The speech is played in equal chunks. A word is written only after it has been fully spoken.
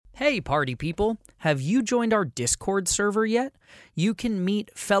Hey, party people! Have you joined our Discord server yet? You can meet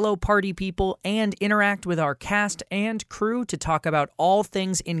fellow party people and interact with our cast and crew to talk about all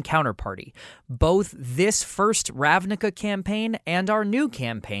things Encounter Party, both this first Ravnica campaign and our new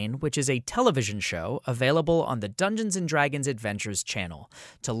campaign, which is a television show available on the Dungeons & Dragons Adventures channel.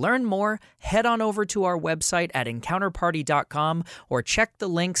 To learn more, head on over to our website at encounterparty.com or check the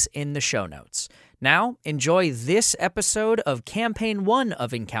links in the show notes. Now, enjoy this episode of Campaign 1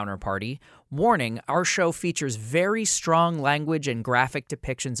 of Encounter Party. Warning, our show features very strong language and graphic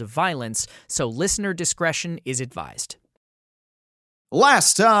depictions of violence, so listener discretion is advised.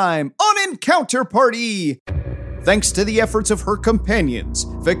 Last time on Encounter Party! Thanks to the efforts of her companions,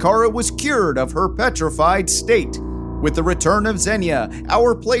 Vikara was cured of her petrified state. With the return of Xenia,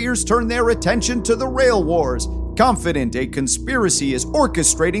 our players turn their attention to the Rail Wars, confident a conspiracy is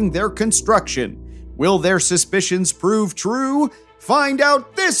orchestrating their construction. Will their suspicions prove true? Find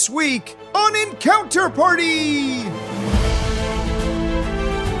out this week on Encounter Party!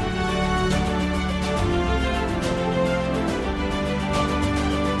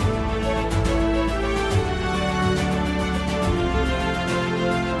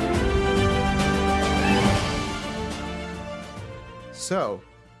 So,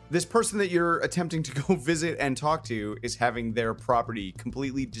 this person that you're attempting to go visit and talk to is having their property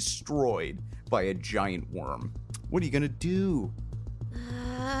completely destroyed by a giant worm. What are you gonna do?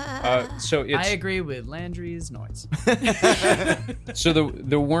 So it's, I agree with Landry's noise. so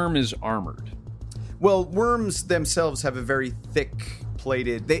the worm is armored. Well, worms themselves have a very thick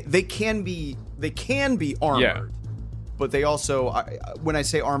plated. They can be armored. Yeah. But they also, when I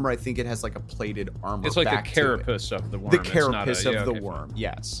say armor, I think it has like a plated armor. It's like back the to carapace of the worm. the It's carapace not of the okay, worm, fine.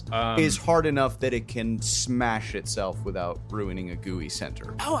 yes, is hard enough that it can smash itself without ruining a gooey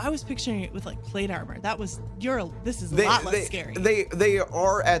center. Oh, I was picturing it with like plate armor. This is a lot less scary. They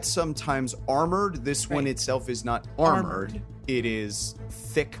are at some times armored. This one itself is not armored. It is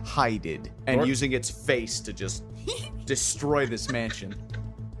thick-hided and using its face to just destroy this mansion.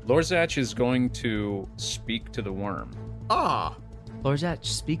 Lorzach is going to speak to the worm. Ah. Lorzach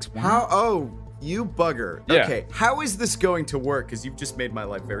speaks worm? How? Oh, you bugger. Yeah. Okay, how is this going to work? Because you've just made my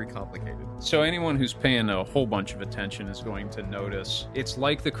life very complicated. So anyone who's paying a whole bunch of attention is going to notice it's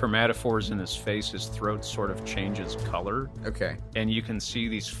like the chromatophores in his face. His throat sort of changes color. Okay. And you can see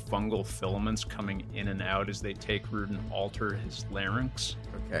these fungal filaments coming in and out as they take root and alter his larynx.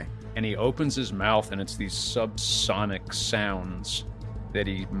 Okay. And he opens his mouth, and it's these subsonic sounds that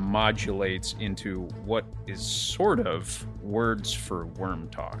he modulates into what is sort of words for worm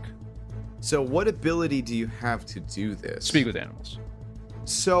talk. So what ability do you have to do this? Speak with animals.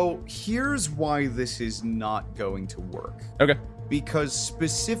 So here's why this is not going to work. Okay. Because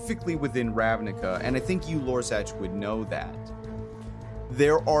specifically within Ravnica, and I think you, Lorzach, would know that,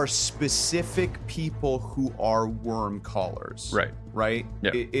 there are specific people who are worm callers. Right. Right?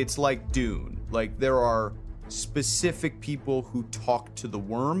 Yeah. It's like Dune. Like, there are specific people who talk to the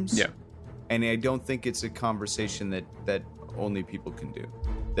worms. Yeah. And I don't think it's a conversation that only people can do.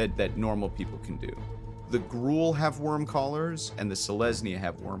 That normal people can do. The Gruul have worm callers, and the Selesnya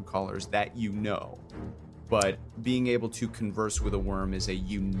have worm callers, that you know. But being able to converse with a worm is a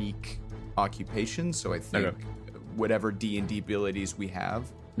unique occupation, so I think whatever D&D abilities we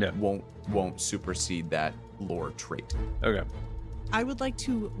have won't supersede that lore trait. Okay. I would like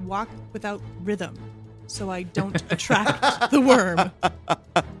to walk without rhythm, so I don't attract the worm.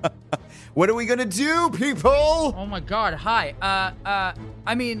 What are we gonna do, people? Oh my god, hi.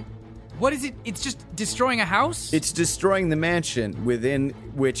 I mean, what is it? It's just destroying a house? It's destroying the mansion within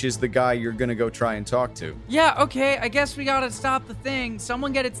which is the guy you're gonna go try and talk to. Yeah, okay, I guess we gotta stop the thing.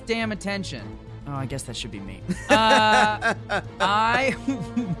 Someone get its damn attention. Oh, I guess that should be me. I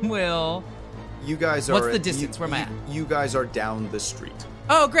will... You guys are... What's the distance? Where am I at? You guys are down the street.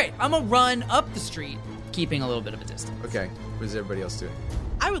 Oh, great. I'm gonna run up the street, keeping a little bit of a distance. Okay, what is everybody else doing?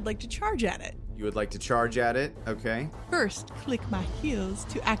 I would like to charge at it. You would like to charge at it, okay? First, click my heels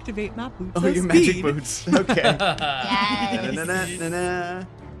to activate my boots Oh, of your speed. magic boots. Okay. Yes. Na-na-na-na-na.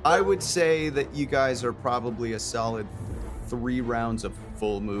 I would say that you guys are probably a solid 3 rounds of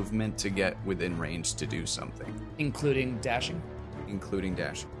full movement to get within range to do something, Including dashing. including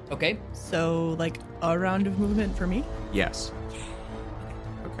dashing. Okay. So, like, a round of movement for me? Yes.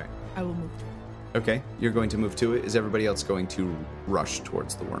 Okay. I will move. Okay, you're going to move to it. Is everybody else going to rush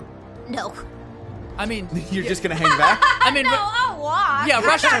towards the worm? No. I mean... You're just going to hang back? I mean... No, I'll walk. Yeah,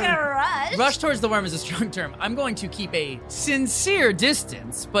 rush I'm not term. gonna rush. Rush towards the worm is a strong term. I'm going to keep a sincere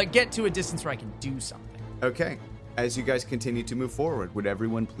distance, but get to a distance where I can do something. Okay. As you guys continue to move forward, would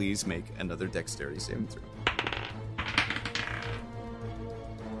everyone please make another dexterity saving throw?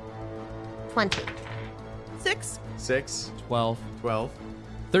 20. 6. 6, 12. 12,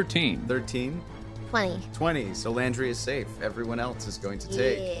 13. 13, 20. 20. So Landry is safe. Everyone else is going to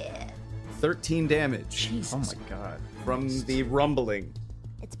take Yeah. 13 damage Oh my god. from the rumbling.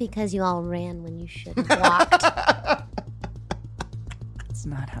 It's because you all ran when you should have walked. That's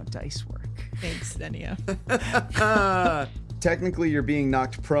not how dice work. Thanks, Xenia. Technically, you're being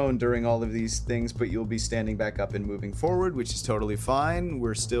knocked prone during all of these things, but you'll be standing back up and moving forward, which is totally fine.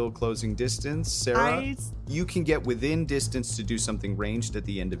 We're still closing distance. Sarah, you can get within distance to do something ranged at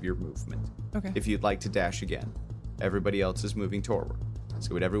the end of your movement. Okay. If you'd like to dash again. Everybody else is moving toward.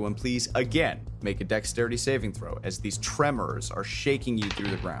 So would everyone please, again, make a dexterity saving throw as these tremors are shaking you through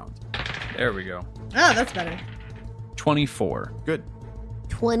the ground. There we go. Oh, that's better. 24. Good.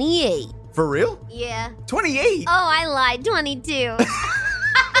 28. For real? Yeah. 28? Oh, I lied. 22.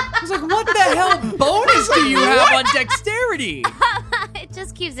 I was like, what the hell bonus do you have on dexterity? It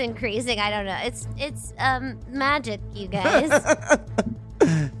just keeps increasing. I don't know. It's magic, you guys.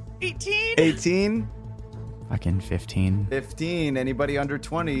 18. 18? Fucking 15. 15. Anybody under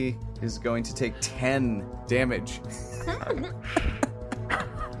 20 is going to take 10 damage.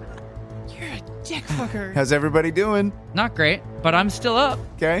 You're a dick fucker. How's everybody doing? Not great, but I'm still up.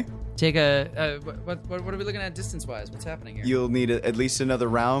 Okay. Take a what are we looking at distance-wise? What's happening here? You'll need at least another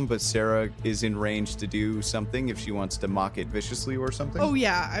round, but Sarah is in range to do something if she wants to mock it viciously or something. Oh,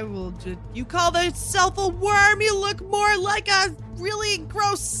 yeah, I will just. You call yourself a worm? You look more like a really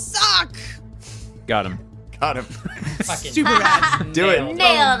gross sock. Got him. Got him. Super bad. Do it.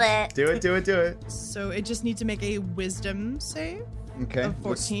 Nailed it. Do it, do it, do it. So it just needs to make a wisdom save. Okay. Of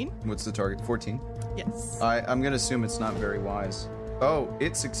 14? What's the target? 14? Yes. I'm going to assume it's not very wise. Oh,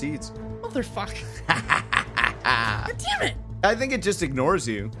 it succeeds. Motherfucker. God damn it. I think it just ignores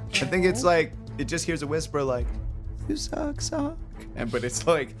you. I think it's like, it just hears a whisper like, you suck. But it's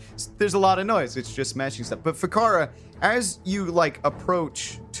like, there's a lot of noise. It's just smashing stuff. But Fikara, as you like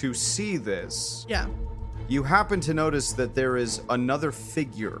approach to see this, Yeah. you happen to notice that there is another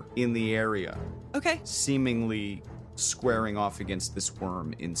figure in the area, Okay. seemingly squaring off against this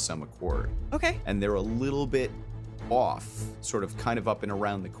worm in some accord. Okay. And they're a little bit off, sort of kind of up and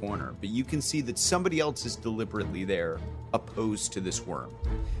around the corner. But you can see that somebody else is deliberately there, opposed to this worm.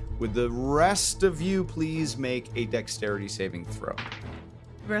 Would the rest of you please make a dexterity saving throw?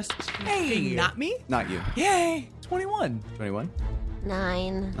 Rest. Hey. Not me? Not you. Yay! 21. 21?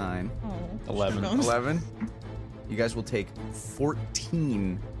 9. 9. Oh. 11. 11. You guys will take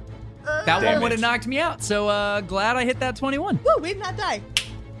 14. That one Damage. would have knocked me out, so glad I hit that 21. Woo, we did not die.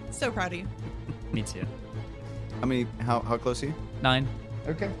 So proud of you. Me too. How close are you? 9.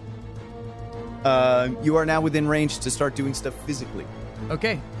 Okay. You are now within range to start doing stuff physically.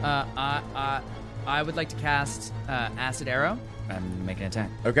 Okay. I would like to cast Acid Arrow and make an attack.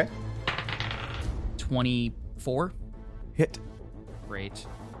 Okay. 24. Hit. Great.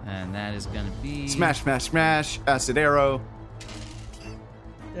 And that is going to be... Smash, smash, smash. Acid arrow.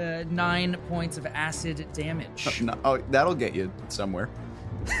 9 points of acid damage. No, that'll get you somewhere.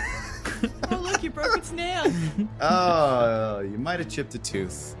 Oh, look, you broke its nail. Oh, you might have chipped a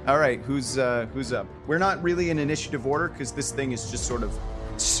tooth. All right, who's up? We're not really in initiative order because this thing is just sort of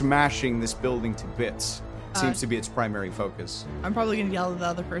smashing this building to bits. Seems to be its primary focus. I'm probably going to yell at the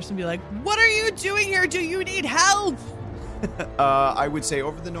other person and be like, what are you doing here? Do you need help? I would say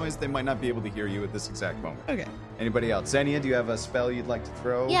over the noise, they might not be able to hear you at this exact moment. Okay. Anybody else? Xenia, do you have a spell you'd like to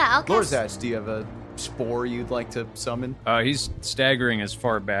throw? Yeah, I'll cast- Lorzach, do you have a spore you'd like to summon? He's staggering as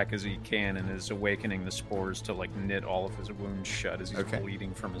far back as he can and is awakening the spores to like knit all of his wounds shut as he's Okay.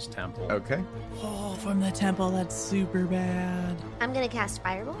 bleeding from his temple. Okay. Oh, from the temple. That's super bad. I'm going to cast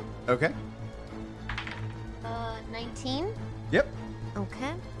Fireball. Okay. 19. Yep.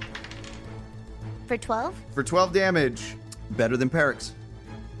 Okay. For 12. For 12 damage. Better than Perix.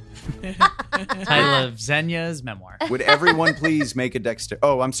 Title of Xenia's memoir. Would everyone please make a dexter?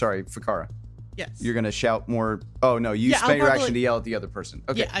 Oh, I'm sorry, Fikara. Yes. You're going to shout more. Oh, no, you Yeah, spent I'll your probably- action to yell at the other person.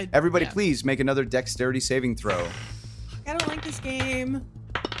 Okay. Yeah, Everybody, yeah. please make another dexterity saving throw. I don't like this game.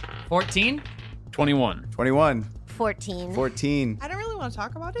 14. 21. 21, 14. 14. I don't really want to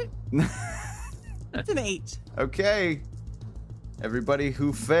talk about it. It's an 8. Okay. Everybody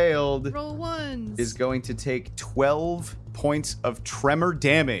who failed Roll ones. is going to take 12 points of tremor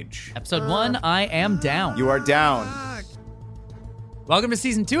damage. Episode 1, I am down. You are down. Fuck. Welcome to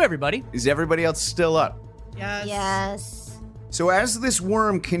Season 2, everybody. Is everybody else still up? Yes. Yes. So as this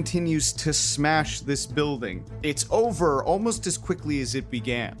worm continues to smash this building, it's over almost as quickly as it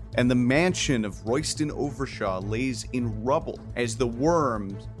began. And the mansion of Royston Overshaw lays in rubble as the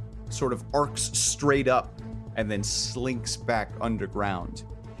worm sort of arcs straight up and then slinks back underground.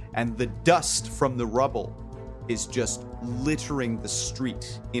 and the dust from the rubble is just littering the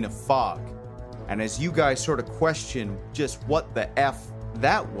street in a fog. And as you guys sort of question just what the F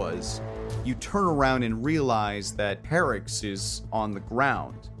that was, you turn around and realize that Perix is on the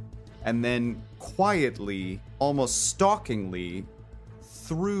ground. And then quietly, almost stalkingly,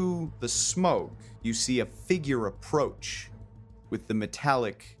 through the smoke, you see a figure approach with the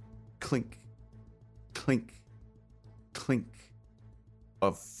metallic clink, clink, clink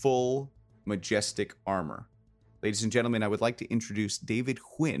of full majestic armor. Ladies and gentlemen, I would like to introduce David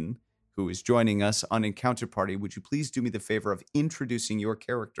Huynh, who is joining us on Encounter Party. Would you please do me the favor of introducing your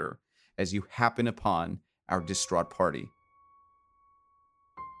character as you happen upon our distraught party?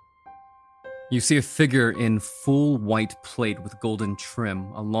 You see a figure in full white plate with golden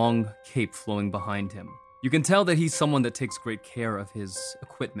trim, a long cape flowing behind him. You can tell that he's someone that takes great care of his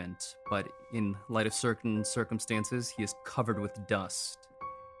equipment, but in light of certain circumstances, he is covered with dust.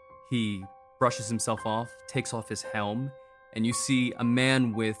 He brushes himself off, takes off his helm, and you see a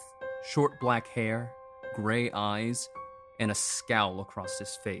man with short black hair, gray eyes, and a scowl across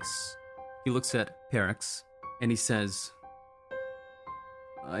his face. He looks at Perix, and he says,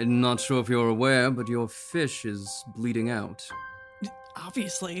 "I'm not sure if you're aware, but your fish is bleeding out.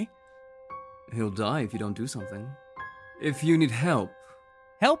 Obviously. He'll die if you don't do something. If you need help."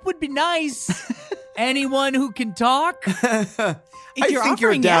 Help would be nice. Anyone who can talk? I you're think you're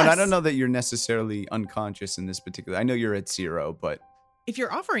offering down. yes. I don't know that you're necessarily unconscious in this particular. I know you're at 0, but If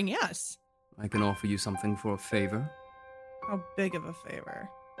you're offering yes, I can offer you something for a favor. how big of a favor?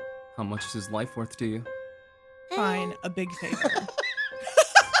 How much is his life worth to you? Fine, a big favor.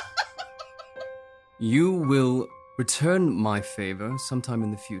 You will return my favor sometime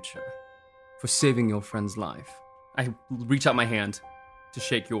in the future for saving your friend's life. I reach out my hand to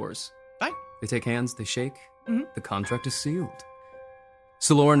shake yours. Fine. They take hands, they shake. Mhm. The contract is sealed.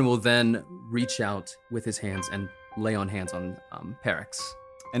 Soloran will then reach out with his hands and lay on hands on Perix.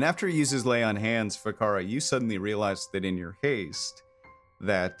 and after he uses lay on hands, Fakara, you suddenly realize that in your haste,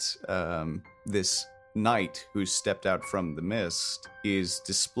 that this knight who stepped out from the mist is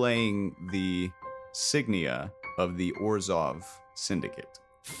displaying the signia of the Orzhov Syndicate.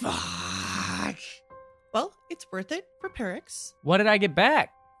 Fuck. Well, it's worth it for Perix. What did I get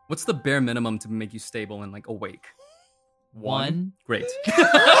back? What's the bare minimum to make you stable and awake? One. Great.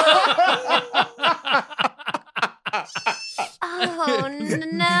 Oh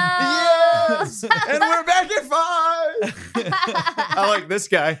no! Yes! And we're back at 5! I like this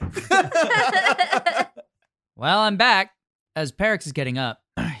guy. Well, I'm back. As Perix is getting up,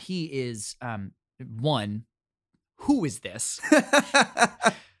 he is, one, who is this?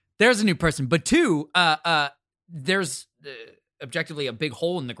 There's a new person. But 2, there's objectively a big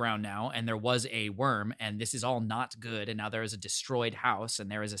hole in the ground now, and there was a worm, and this is all not good, and now there is a destroyed house,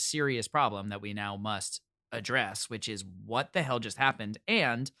 and there is a serious problem that we now must address, which is what the hell just happened,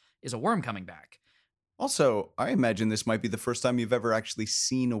 and is a worm coming back? Also, I imagine this might be the first time you've ever actually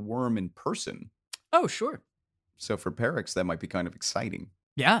seen a worm in person. Oh, sure. So for Perix, that might be kind of exciting.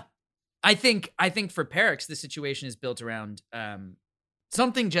 Yeah. I think for Perix, the situation is built around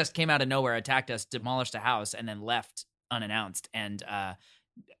something just came out of nowhere, attacked us, demolished a house, and then left unannounced. And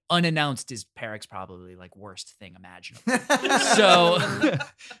unannounced is Perix probably worst thing imaginable.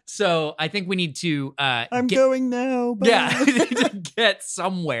 So I think we need to going now. Bye. Yeah, to get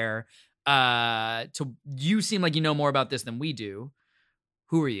somewhere. You seem like you know more about this than we do.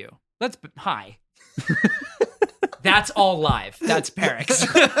 Who are you? Hi. That's all live. That's Perix.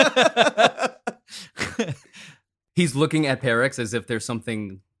 He's looking at Perix as if there's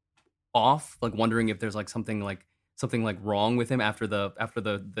something off, wondering if there's something wrong with him after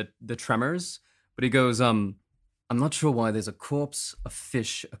the tremors. But he goes, I'm not sure why there's a corpse, a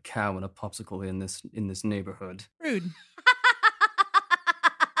fish, a cow, and a popsicle in this neighborhood. Rude.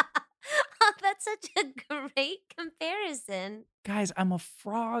 Oh, that's such a great comparison. Guys, I'm a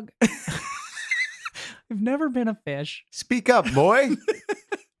frog. I've never been a fish. Speak up, boy.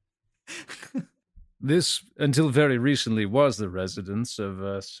 This, until very recently, was the residence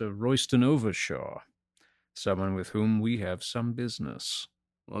of Sir Royston Overshaw, someone with whom we have some business.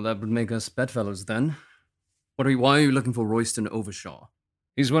 Well, that would make us bedfellows then. Why are you looking for Royston Overshaw?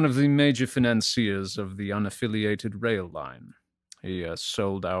 He's one of the major financiers of the unaffiliated rail line. He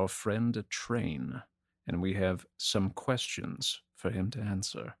sold our friend a train, and we have some questions for him to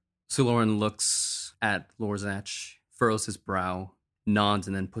answer. Soloran looks at Lorzach, furrows his brow, nods,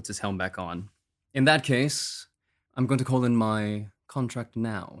 and then puts his helm back on. In that case, I'm going to call in my contract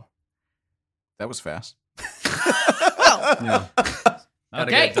now. That was fast. Yeah.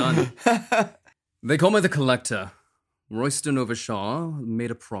 Gotta get it done. They call me the Collector. Royston Overshaw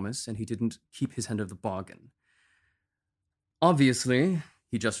made a promise and he didn't keep his end of the bargain. Obviously,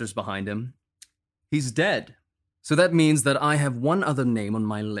 he gestures behind him, he's dead. So that means that I have one other name on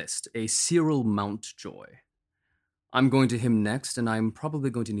my list, a Cyril Mountjoy. I'm going to him next, and I'm probably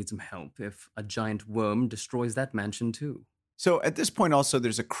going to need some help if a giant worm destroys that mansion too. So at this point also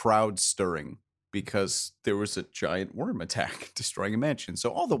there's a crowd stirring because there was a giant worm attack destroying a mansion.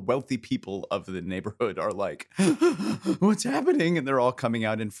 So all the wealthy people of the neighborhood are like, what's happening? And they're all coming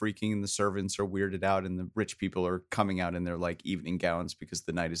out and freaking, and the servants are weirded out, and the rich people are coming out in their like evening gowns because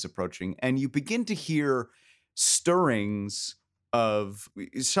the night is approaching. And you begin to hear stirrings of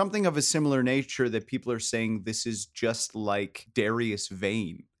something of a similar nature that people are saying this is just like Darius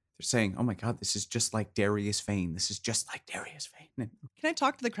Vane. They're saying, oh my God, this is just like Darius Vane. This is just like Darius Vane. Can I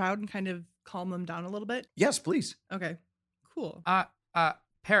talk to the crowd and kind of calm them down a little bit? Yes, please. Okay, cool.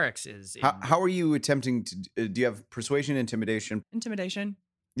 Perix is. How are you attempting to, do you have persuasion, intimidation? Intimidation.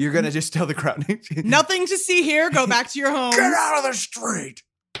 You're going to just tell the crowd. Nothing to see here. Go back to your home. Get out of the street.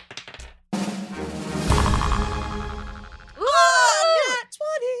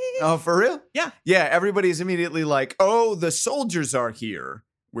 Oh, for real? Yeah. Yeah, everybody's immediately like, oh, the soldiers are here.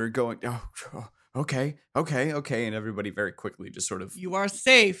 We're going, okay. And everybody very quickly just sort of... You are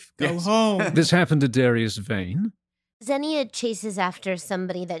safe. Go Yes. home. This happened to Darius Vane. Xenia chases after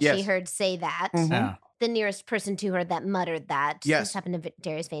somebody that Yes. she heard say that. Mhm. Yeah. The nearest person to her that muttered that. Yes. This happened to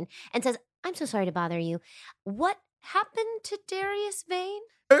Darius Vane. And says, I'm so sorry to bother you. What happened to Darius Vane?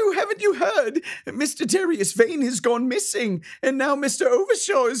 Oh, haven't you heard? Mr. Darius Vane has gone missing, and now Mr.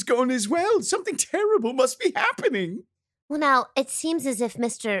 Overshaw is gone as well. Something terrible must be happening. Well, now, it seems as if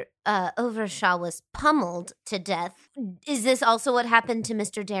Mr. Overshaw was pummeled to death. Is this also what happened to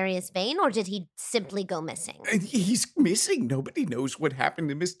Mr. Darius Vane, or did he simply go missing? He's missing. Nobody knows what happened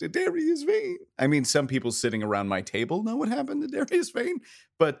to Mr. Darius Vane. I mean, some people sitting around my table know what happened to Darius Vane,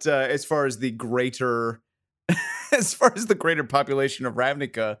 but as far as the greater... As far as the greater population of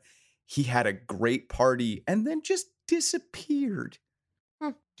Ravnica, he had a great party and then just disappeared.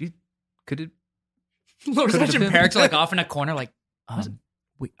 Could it? Lord Could it Such have and been? Perix like off in a corner, like,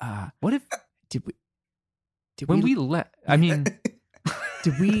 What if did when we we let? I mean,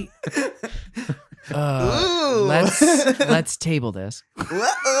 did we Ooh. let's table this.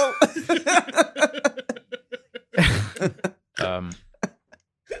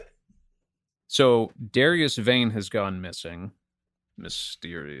 So Darius Vane has gone missing,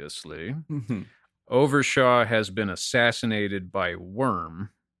 mysteriously. Mhm. Overshaw has been assassinated by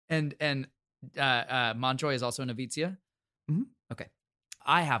Worm. And Montjoy is also in Avizia? Mhm. Okay.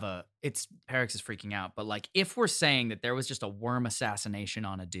 It's Perix is freaking out, but like if we're saying that there was just a worm assassination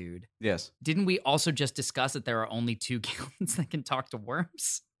on a dude, Yes. didn't we also just discuss that there are only 2 guilds that can talk to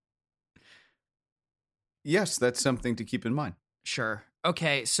worms? Yes, that's something to keep in mind. Sure.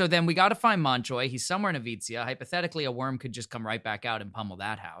 Okay, so then we got to find Montjoy. He's somewhere in Avizia. Hypothetically, a worm could just come right back out and pummel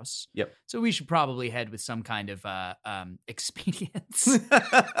that house. Yep. So we should probably head with some kind of expedience to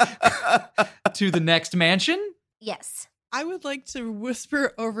the next mansion. Yes. I would like to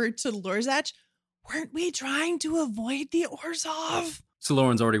whisper over to Lorzach, weren't we trying to avoid the Orzhov?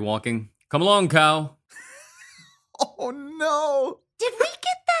 Siloran's already walking. Come along, cow. Oh, no. Did we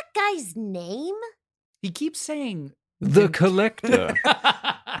get that guy's name? He keeps saying The Collector.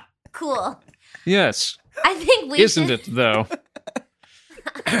 Cool. Yes. I think we Isn't should... it, though?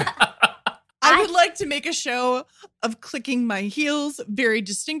 I would like to make a show of clicking my heels very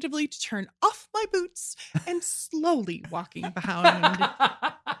distinctively to turn off my boots and slowly walking behind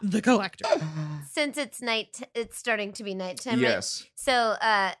the collector. Since it's it's starting to be nighttime. right? Yes. So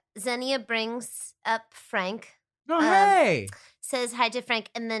Xenia brings up Frank, Oh, hey. says hi to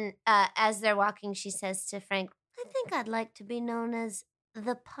Frank, and then as they're walking, she says to Frank, I think I'd like to be known as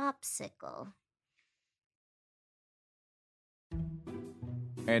the Popsicle.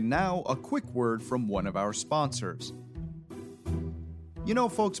 And now, a quick word from one of our sponsors. You know,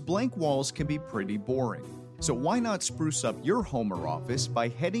 folks, blank walls can be pretty boring. So why not spruce up your home or office by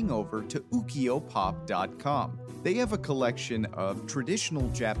heading over to ukiopop.com. They have a collection of traditional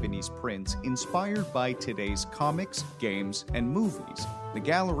Japanese prints inspired by today's comics, games, and movies. The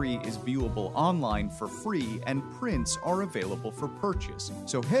gallery is viewable online for free, and prints are available for purchase.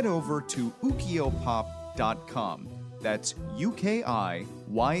 So head over to ukiopop.com. That's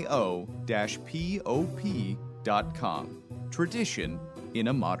UKIYO-POP.com. Tradition in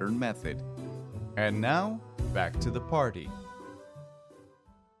a modern method. And now, back to the party.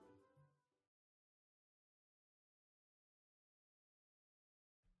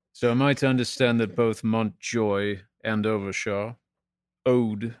 So am I to understand that both Montjoy and Overshaw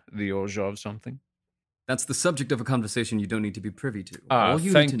owed the Orzhov something? That's the subject of a conversation you don't need to be privy to. All you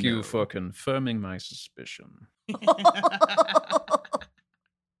need Thank to you know- for confirming my suspicion.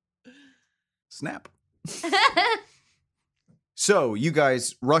 Snap. So, you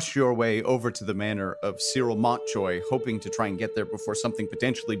guys rush your way over to the manor of Cyril Montjoy, hoping to try and get there before something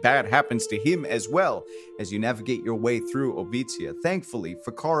potentially bad happens to him as well, as you navigate your way through Ovitia. Thankfully,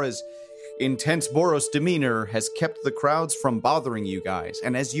 Fakara's intense Boros demeanor has kept the crowds from bothering you guys,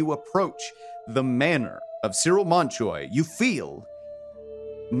 and as you approach the manor of Cyril Montjoy, you feel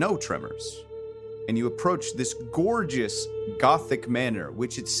no tremors. And you approach this gorgeous Gothic manor,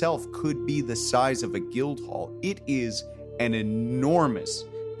 which itself could be the size of a guild hall. It is an enormous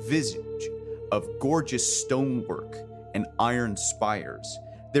visage of gorgeous stonework and iron spires.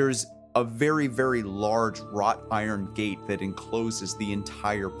 There's a very, very large wrought iron gate that encloses the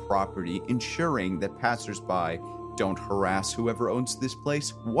entire property, ensuring that passersby don't harass whoever owns this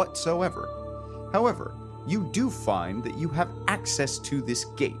place whatsoever. However, you do find that you have access to this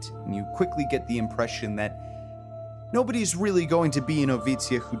gate, and you quickly get the impression that nobody's really going to be in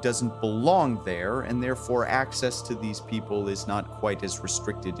Ovitia who doesn't belong there, and therefore access to these people is not quite as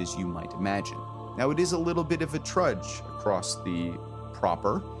restricted as you might imagine. Now, it is a little bit of a trudge across the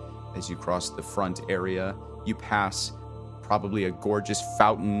proper. As you cross the front area, you pass probably a gorgeous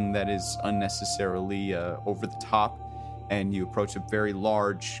fountain that is unnecessarily over the top, and you approach a very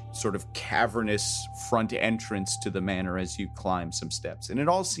large, sort of cavernous front entrance to the manor as you climb some steps. And it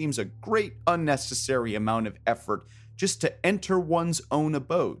all seems a great unnecessary amount of effort just to enter one's own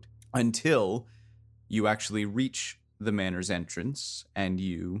abode, until you actually reach the manor's entrance and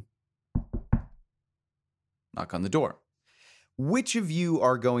you knock on the door. Which of you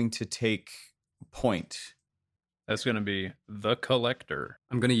are going to take point? That's going to be the collector.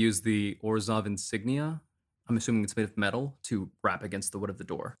 I'm going to use the Orzhov insignia. I'm assuming it's made of metal to wrap against the wood of the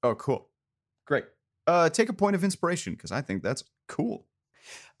door. Oh, cool. Great. Take a point of inspiration, because I think that's cool.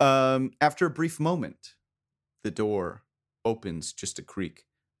 After a brief moment, the door opens just a creak,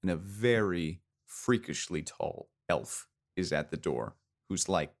 and a very freakishly tall elf is at the door, who's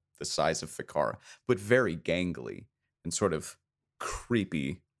like the size of Fakara, but very gangly and sort of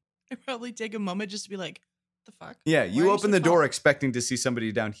creepy. I probably take a moment just to be like, the fuck? Yeah, Why you are open so the door tall? expecting to see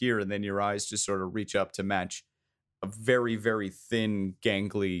somebody down here, and then your eyes just sort of reach up to match a very, very thin,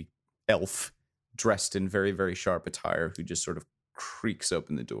 gangly elf dressed in very, very sharp attire who just sort of creaks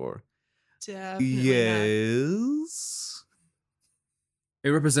open the door. Definitely not. Yes?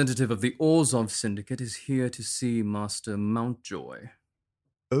 A representative of the Orzhov Syndicate is here to see Master Mountjoy.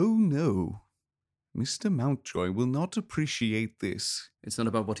 Oh no. Mr. Mountjoy will not appreciate this. It's not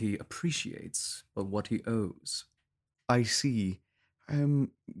about what he appreciates, but what he owes. I see.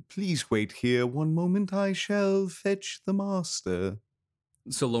 Please wait here one moment. I shall fetch the master.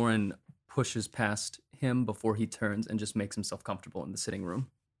 So Lauren pushes past him before he turns and just makes himself comfortable in the sitting room.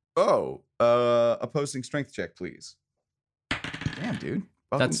 Oh, opposing strength check, please. Damn, dude.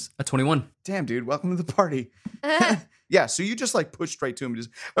 Welcome. That's a 21. Damn, dude. Welcome to the party. Yeah, so you just like push straight to him and just,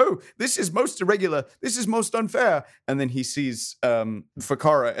 oh, this is most irregular. This is most unfair. And then he sees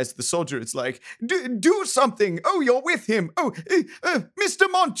Fakara as the soldier. It's like, do something. Oh, you're with him. Oh,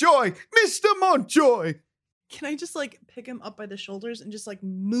 Mr. Montjoy. Mr. Montjoy. Can I just like pick him up by the shoulders and just like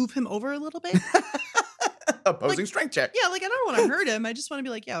move him over a little bit? Opposing strength check. Yeah, like I don't want to hurt him. I just want to be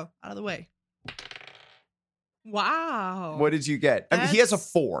like, yo, out of the way. Wow. What did you get? I mean, he has a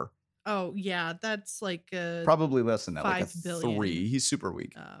That's- 4. Oh yeah, that's like Probably less than that, like a 5 billion. 3. He's super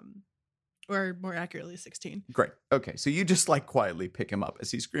weak. Or more accurately, 16. Great. Okay, so you just like quietly pick him up as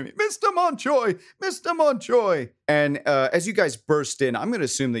he's screaming, Mr. Montjoy! Mr. Montjoy! And as you guys burst in, I'm going to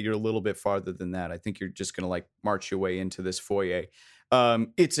assume that you're a little bit farther than that. I think you're just going to like march your way into this foyer.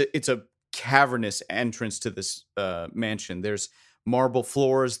 It's a cavernous entrance to this mansion. There's marble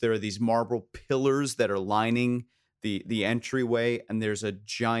floors. There are these marble pillars that are lining the entryway, and there's a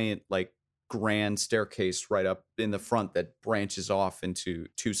giant like grand staircase right up in the front that branches off into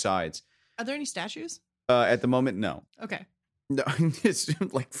two sides. Are there any statues? At the moment, no. Okay. No, it's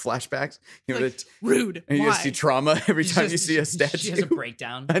like flashbacks. You know, Like, rude. and you just see Why? trauma every She time you just- see a She statue. has a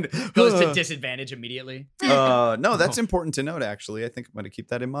breakdown. And- Goes to disadvantage immediately. No, that's important to note. Actually, I think I'm going to keep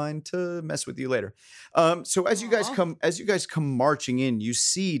that in mind to mess with you later. So as you guys come marching in, you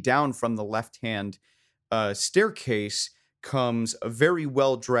see down from the left hand staircase comes a very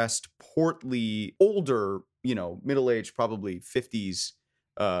well dressed, portly, older, middle aged, probably 50s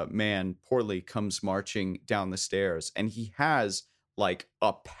man. Portly comes marching down the stairs, and he has like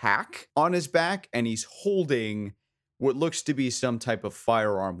a pack on his back, and he's holding what looks to be some type of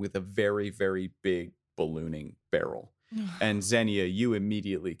firearm with a very, very big ballooning barrel. And Xenia, you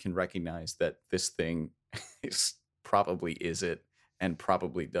immediately can recognize that this thing probably is it, and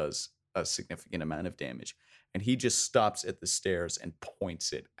probably does a significant amount of damage. And he just stops at the stairs and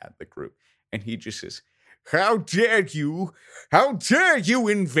points it at the group. And he just says, "How dare you? How dare you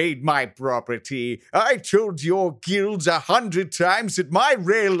invade my property? I told your guilds 100 times that my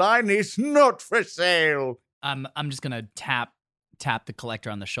rail line is not for sale." I'm just gonna tap the collector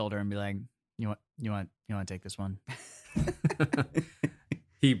on the shoulder and be like, you want to take this one?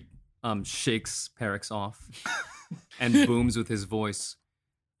 He shakes Perix off and booms with his voice.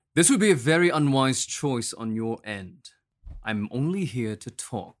 "This would be a very unwise choice on your end. I'm only here to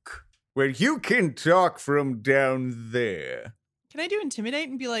talk." "Well, you can talk from down there." Can I do intimidate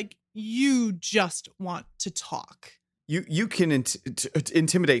and be like, you just want to talk? You can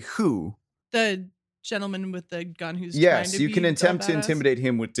intimidate who? The gentleman with the gun who's Yes, trying to you be can attempt to badass? intimidate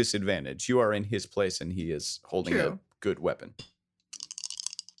him with disadvantage. You are in his place and he is holding a True. good weapon.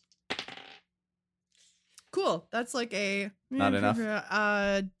 Cool. That's like a... Not enough?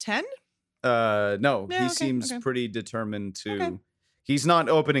 10? No, Yeah, he okay, seems okay. pretty determined to... Okay. He's not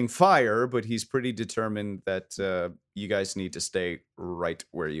opening fire, but he's pretty determined that you guys need to stay right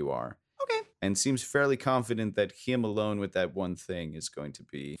where you are. Okay. And seems fairly confident that him alone with that one thing is going to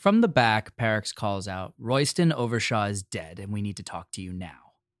be... From the back, Perix calls out, "Royston Overshaw is dead, and we need to talk to you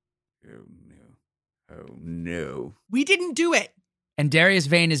now." Oh, no. Oh, no. We didn't do it. And Darius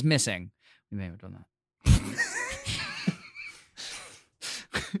Vane is missing. We may have done that.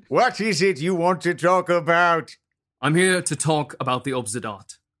 What is it you want to talk about? "I'm here to talk about the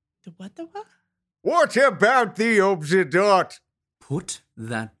Obzedat." The what? The what? What about the Obzedat? "Put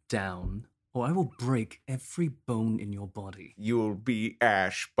that down, or I will break every bone in your body." You'll be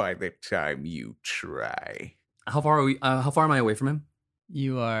ash by the time you try. How far am I away from him?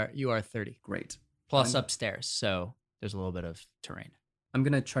 You are 30. Great. Plus upstairs, so there's a little bit of terrain. I'm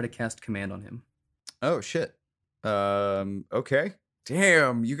gonna try to cast command on him. Oh, shit. Okay.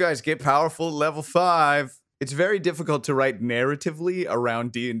 Damn, you guys get powerful at level 5. It's very difficult to write narratively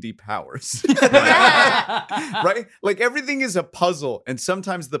around D&D powers. Right? Like, everything is a puzzle, and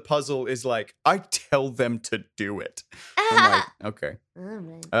sometimes the puzzle is like, I tell them to do it. I'm like, okay. All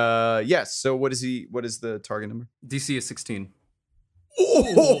right. Yes, so what is the target number? DC is 16.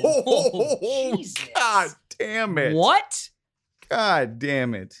 Oh, Jesus. God damn it. What? God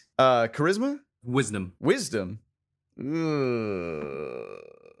damn it. Charisma? Wisdom. Wisdom?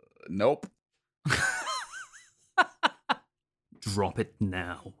 Nope. Drop it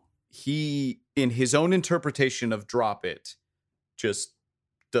now. He, in his own interpretation of drop it, just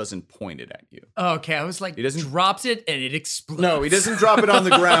doesn't point it at you. Okay, I was like, He doesn't- drops it and it explodes. No, he doesn't drop it on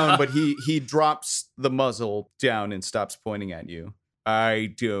the ground, but he drops the muzzle down and stops pointing at you.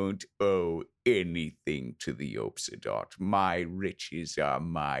 "I don't owe anything to the Obzedat. My riches are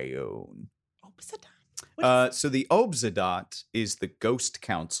my own." So the Obzedat is the Ghost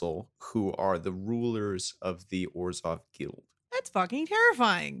Council, who are the rulers of the Orzhov Guild. That's fucking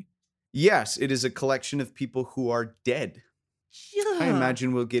terrifying. Yes, it is a collection of people who are dead. I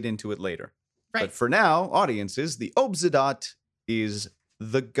imagine we'll get into it later. Right. But for now, audiences, the Obzedat is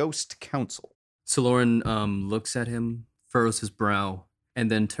the Ghost Council. Saloran looks at him, furrows his brow,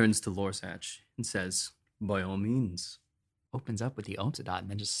 and then turns to Lorsach and says, "By all means." Opens up with the Obzedat and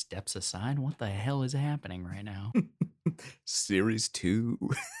then just steps aside. What the hell is happening right now? Series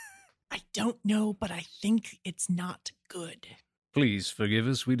 2. I don't know, but I think it's not good. Please forgive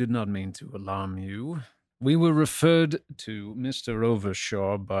us. We did not mean to alarm you. We were referred to Mr.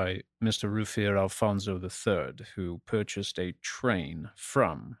 Overshaw by Mr. Rufir Alfonso III, who purchased a train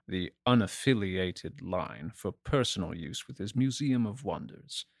from the unaffiliated line for personal use with his Museum of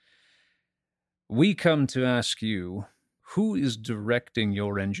Wonders. We come to ask you, who is directing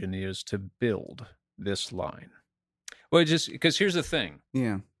your engineers to build this line? Well, just because here's the thing.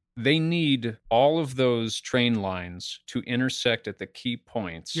 Yeah. They need all of those train lines to intersect at the key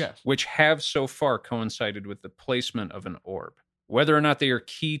points, Yes. which have so far coincided with the placement of an orb. Whether or not they are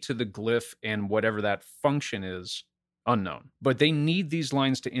key to the glyph and whatever that function is, unknown. But they need these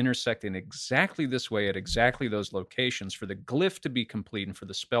lines to intersect in exactly this way at exactly those locations for the glyph to be complete and for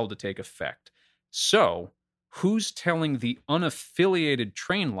the spell to take effect. So, who's telling the unaffiliated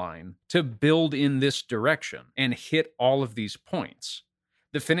train line to build in this direction and hit all of these points?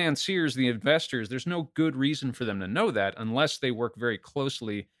 The financiers, the investors, there's no good reason for them to know that unless they work very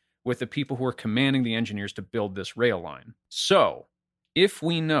closely with the people who are commanding the engineers to build this rail line. So, if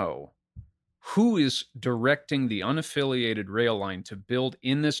we know who is directing the unaffiliated rail line to build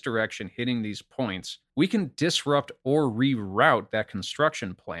in this direction, hitting these points, we can disrupt or reroute that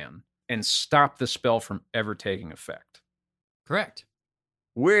construction plan and stop the spell from ever taking effect. Correct.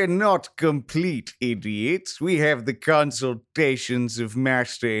 We're not complete idiots. We have the consultations of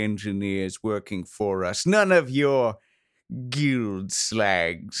master engineers working for us. None of your guild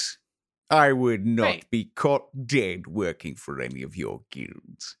slags. I would not Right. be caught dead working for any of your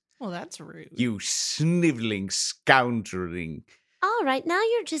guilds. Well, that's rude. You sniveling, scoundreling. All right, now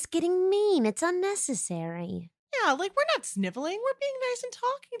you're just getting mean. It's unnecessary. Yeah, like we're not sniveling. We're being nice and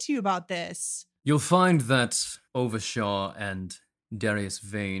talking to you about this. You'll find that Overshaw and Darius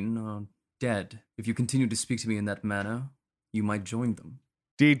Vane are dead. If you continue to speak to me in that manner, you might join them.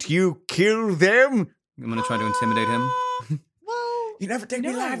 Did you kill them? I'm gonna try to intimidate him. Well, You never take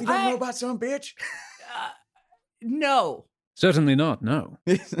me No, alive. You I- don't know about some bitch. No. Certainly not, no.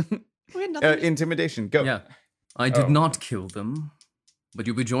 we had nothing. Intimidation. Go. Yeah. I did Oh. not kill them, but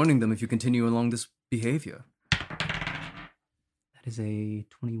you'll be joining them if you continue along this behavior. That is a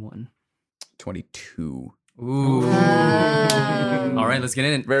 21. 22. Ooh. All right, let's get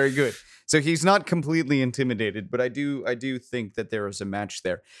in. Very good. So he's not completely intimidated, but I do think that there is a match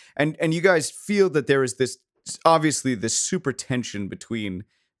there. And you guys feel that there is this obviously this super tension between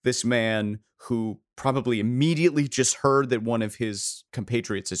this man who probably immediately just heard that one of his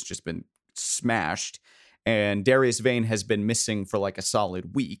compatriots has just been smashed, and Darius Vane has been missing for like a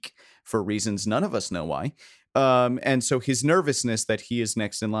solid week for reasons none of us know why. And so his nervousness that he is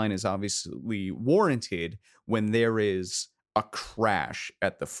next in line is obviously warranted when there is a crash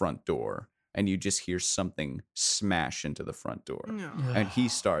at the front door and you just hear something smash into the front door. No. And he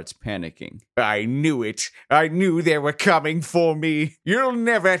starts panicking. I knew it. I knew they were coming for me. You'll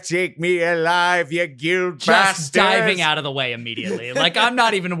never take me alive, you guild Just bastards. diving out of the way immediately. Like I'm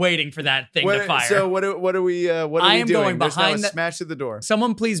not even waiting for that thing to fire. So what are we I doing? am going There's now a behind the- smash at the door.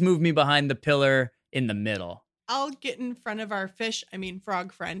 Someone please move me behind the pillar in the middle. I'll get in front of our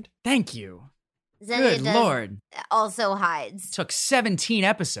frog friend. Thank you. Xenia Good does lord. also hides. Took 17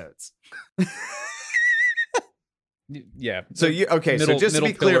 episodes. Yeah. So you okay? Middle- so just to be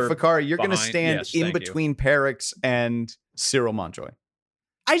middle clear, pillar Fakara, you're going to behind- stand yes, in thank you. between Perix and Cyril Montjoy.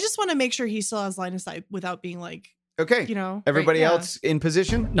 I just want to make sure he still has line of sight without being like, Okay. you know. Everybody right, yeah. else in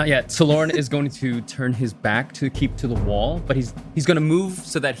position? Not yet. Solorn is going to turn his back to keep to the wall, but he's going to move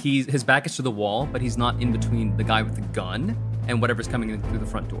so that his back is to the wall, but he's not in between the guy with the gun and whatever's coming in through the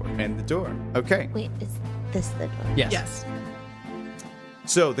front door. And the door. Okay. Wait, is this the door? Yes. Yes.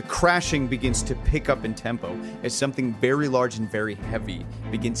 So the crashing begins to pick up in tempo as something very large and very heavy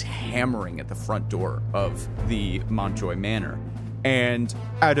begins hammering at the front door of the Montjoy Manor. And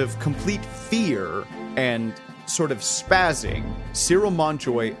out of complete fear and sort of spazzing, Cyril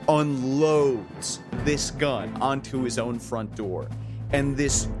Montjoy unloads this gun onto his own front door. And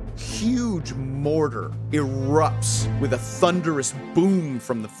this huge mortar erupts with a thunderous boom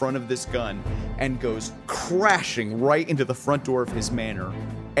from the front of this gun and goes crashing right into the front door of his manor,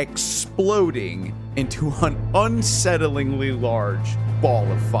 exploding into an unsettlingly large ball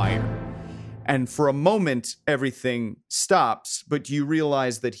of fire. And for a moment, everything stops, but you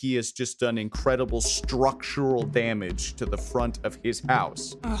realize that he has just done incredible structural damage to the front of his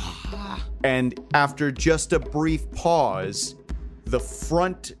house. And after just a brief pause, the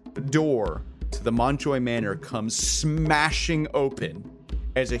front door to the Montjoy Manor comes smashing open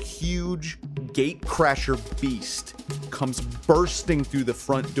as a huge gatecrasher beast comes bursting through the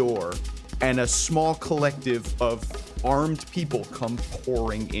front door, and a small collective of armed people come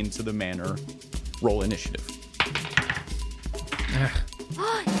pouring into the manor. Roll initiative.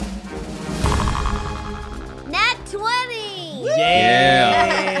 Nat 20!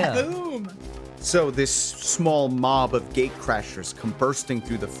 Yeah. Boom. So this small mob of gatecrashers come bursting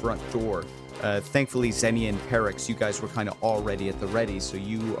through the front door. Thankfully, Xenia and Perix, you guys were kind of already at the ready, so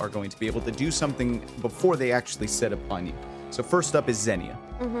you are going to be able to do something before they actually set upon you. So first up is Xenia.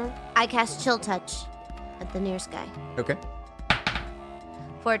 I cast Chill Touch at the nearest guy Okay.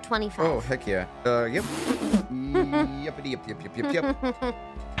 for 25. Oh, heck yeah. Yep. Yep.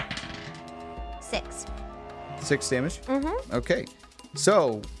 6. 6 damage? Okay.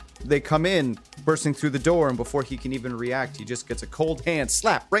 So they come in, bursting through the door, and before he can even react, he just gets a cold hand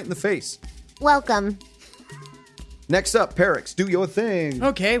slap right in the face. Welcome. Next up, Perix, do your thing.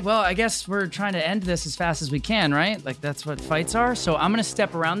 Okay, well, I guess we're trying to end this as fast as we can, right? Like, that's what fights are. So I'm going to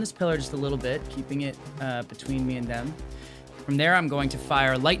step around this pillar just a little bit, keeping it between me and them. From there, I'm going to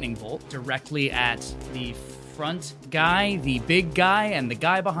fire a lightning bolt directly at the front guy, the big guy, and the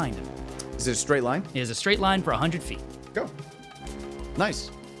guy behind him. Is it a straight line? It is a straight line for 100 feet. Go. Nice.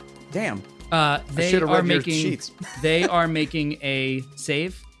 Damn. They should've are read your making sheets. they are making a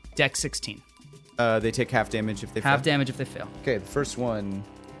save, Dex 16. They take half damage if they Half fail. damage if they fail. Okay, the first one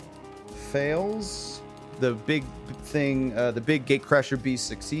fails. the big thing, the big gatecrasher beast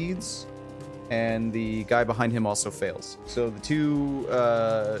succeeds, and the guy behind him also fails. So the two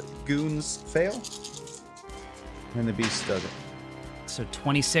goons fail, and the beast does it. So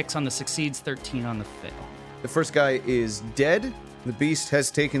 26 on the succeeds, 13 on the fail. The first guy is dead. The beast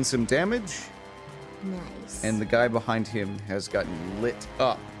has taken some damage, Nice. and the guy behind him has gotten lit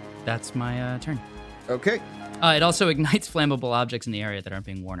up. That's my turn. Okay. It also ignites flammable objects in the area that aren't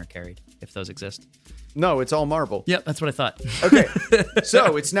being worn or carried, if those exist. No, it's all marble. Yep, that's what I thought. Okay.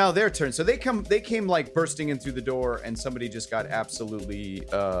 So it's now their turn. So they came like bursting in through the door, and somebody just got absolutely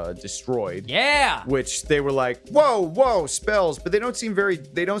destroyed. Yeah! Which they were like, whoa, spells, but they don't seem very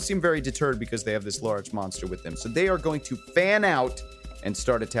deterred because they have this large monster with them. So they are going to fan out and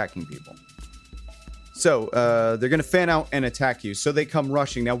start attacking people. So they're going to fan out and attack you. So they come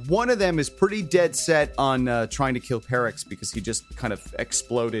rushing. Now, one of them is pretty dead set on trying to kill Perix because he just kind of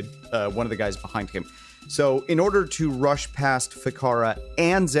exploded one of the guys behind him. So in order to rush past Fikara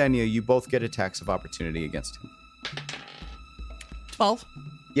and Xenia, you both get attacks of opportunity against him. 12.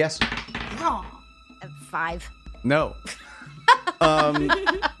 Yes. 5. No.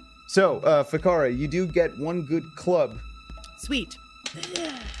 So, Fikara, you do get one good club. Sweet.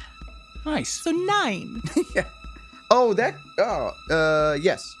 Nice. So 9.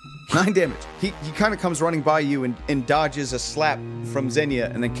 Yes. 9 damage. He kind of comes running by you and dodges a slap from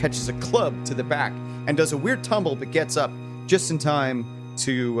Xenia and then catches a club to the back and does a weird tumble but gets up just in time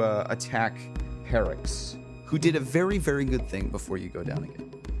to attack Perix, who did a very, very good thing before you go down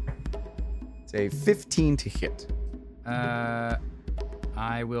again. It's a 15 to hit.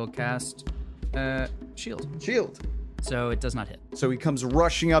 I will cast shield. Shield. So it does not hit. So he comes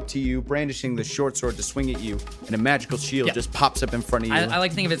rushing up to you, brandishing the short sword to swing at you, and a magical shield just pops up in front of you. I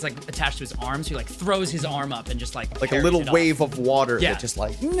like to think of it as like attached to his arm, so he like throws his arm up and just like a parries little it off. wave of water Yeah. that just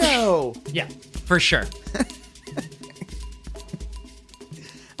like, no! Yeah, for sure.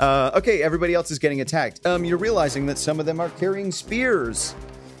 Okay, everybody else is getting attacked. You're realizing that some of them are carrying spears.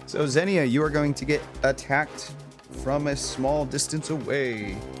 So Xenia, you are going to get attacked from a small distance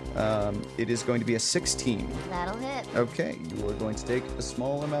away. It is going to be a 16. That'll hit. Okay, you are going to take a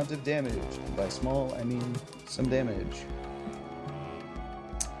small amount of damage. And by small, I mean some damage.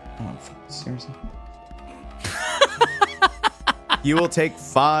 Oh, seriously? You will take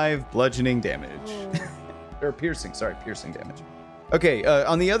 5 bludgeoning damage. Or piercing damage. Okay,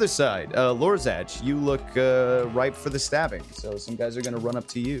 on the other side, Lorzach, you look ripe for the stabbing. So some guys are going to run up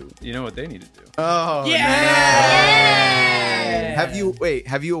to you. You know what they need to do? Oh, Yeah!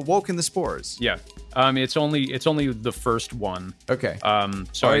 Have you awoken the spores? Yeah. It's only the first one. Okay.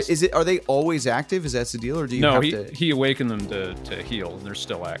 So Are they always active? Is that the deal, or do you no, have he, to? he awakened them to heal, and they're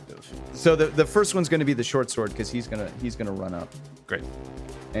still active. So the first one's going to be the short sword because he's gonna run up, Great.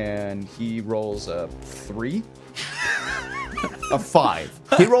 and he rolls a 3, a 5.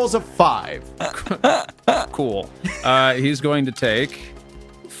 He rolls a 5. Cool. He's going to take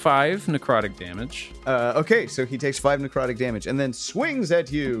 5 necrotic damage. Okay, so he takes 5 necrotic damage and then swings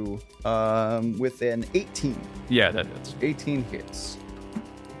at you with an 18. Yeah, that hits. 18 hits.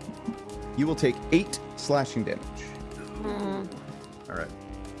 You will take 8 slashing damage. All right.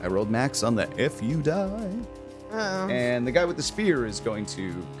 I rolled max on the F you die. And the guy with the spear is going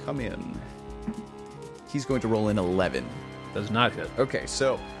to come in. He's going to roll an 11. Does not hit. Okay,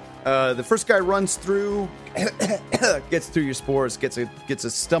 so the first guy runs through, gets through your spores, gets a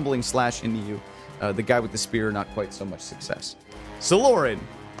stumbling slash into you. The guy with the spear, not quite so much success. So Lauren,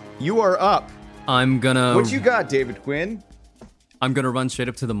 you are up. I'm gonna. What you got, David Quinn? I'm gonna run straight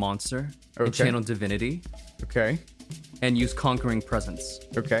up to the monster and Okay. channel divinity Okay. and use conquering presence.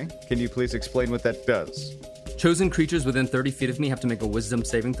 Okay. Can you please explain what that does? Chosen creatures within 30 feet of me have to make a wisdom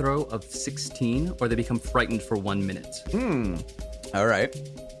saving throw of 16, or they become frightened for 1 minute. All right.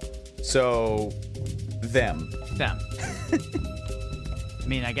 So, them. Them. I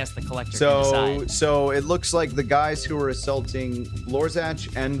mean, I guess the collector can So, decide. so it looks like the guys who are assaulting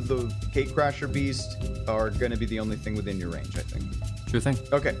Lorzach and the Gatecrasher Beast are going to be the only thing within your range, I think. Sure thing.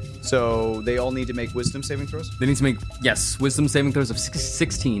 Okay. So they all need to make wisdom saving throws? They need to make, yes, wisdom saving throws of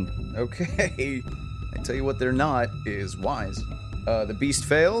 16. Okay. I tell you what they're not is wise. The beast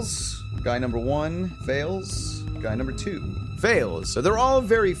fails. Guy number 1 fails. Guy number 2 fails. So they're all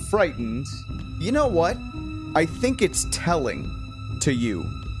very frightened. You know what? I think it's telling to you.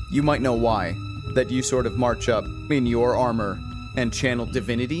 You might know why. That you sort of march up in your armor and channel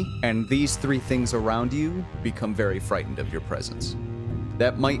divinity, and these 3 things around you become very frightened of your presence.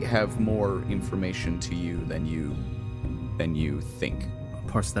 That might have more information to you than you think.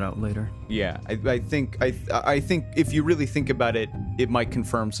 Parse that out later. Yeah, I think if you really think about it, it might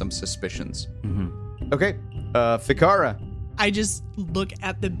confirm some suspicions. Okay. Fikara. I just look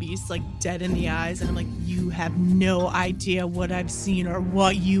at the beast like dead in the eyes, and I'm like, you have no idea what I've seen or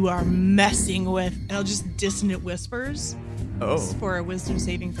what you are messing with. And I'll just dissonant whispers for a wisdom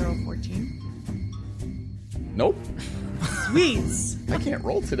saving throw of 14. Nope. Sweets. I can't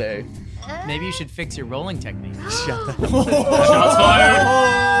roll today. Maybe you should fix your rolling technique. Shut the Shots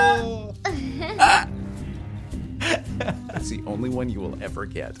fired! That's the only one you will ever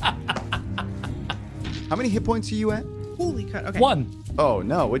get. How many hit points are you at? Holy cut. Okay. 1. Oh,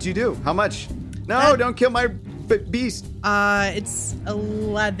 no. What'd you do? How much? No, don't kill my beast. It's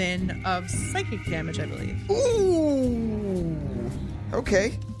 11 of psychic damage, I believe. Ooh.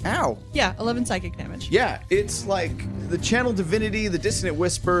 Okay. Ow. Yeah, 11 psychic damage. Yeah, it's like the channel divinity, the dissonant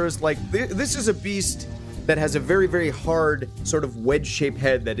whispers. Like, this is a beast that has a very, very hard sort of wedge-shaped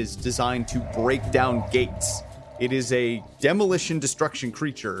head that is designed to break down gates. It is a demolition destruction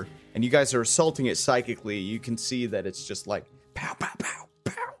creature, and you guys are assaulting it psychically. You can see that it's just like pow, pow, pow,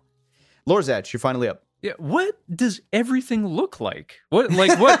 pow. Lorzach, you're finally up. Yeah, what does everything look like? What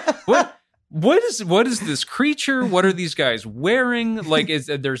is this creature? What are these guys wearing? Like,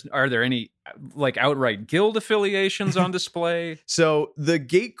 are there any like outright guild affiliations on display? So the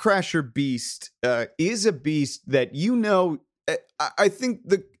Gatecrasher beast is a beast that I think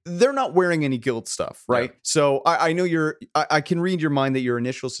they're not wearing any guild stuff, right? Yeah. So I know I can read your mind that your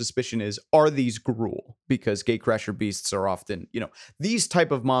initial suspicion is, are these Gruul? Because Gatecrasher beasts are often, these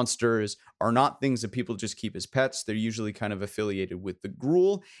type of monsters are not things that people just keep as pets. They're usually kind of affiliated with the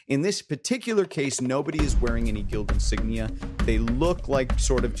Gruul. In this particular case, nobody is wearing any guild insignia. They look like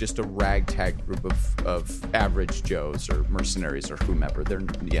sort of just a ragtag group of average Joes or mercenaries or whomever.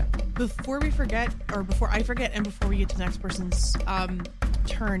 Before I forget, and before we get to the next person's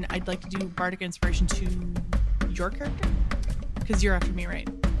turn, I'd like to do Bardic Inspiration to your character, because you're after me, right?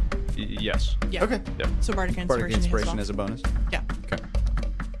 Yes. Yeah. Okay. Yeah. So Bardic Inspiration as a bonus? Yeah. Okay.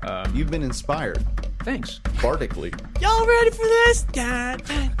 You've been inspired. Thanks. Bardically. Y'all ready for this? Da,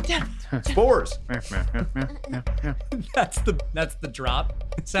 da, da. Spores. That's the drop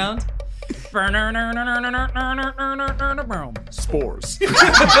sound. Spores.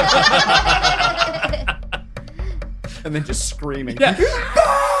 And then just screaming. Yeah.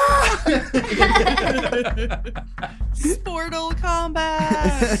 Sportal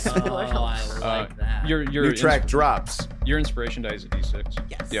combat. Oh, I like that. Your track drops. Your inspiration die is a d6.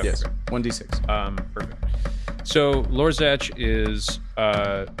 Yes. Yeah, Yes. okay. 1d6. Perfect. So Lorzach is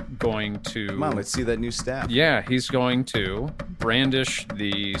going to. Come on, let's see that new staff. Yeah, he's going to brandish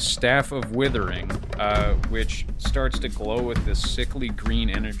the Staff of Withering, which starts to glow with this sickly green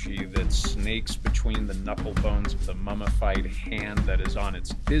energy that snakes between the knuckle bones of the mummified hand that is on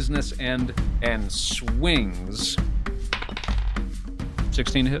its business end and swings.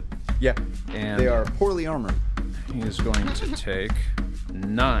 16 hit. Yeah. And they are poorly armored. He is going to take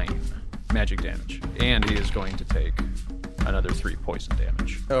 9 magic damage, and he is going to take another 3 poison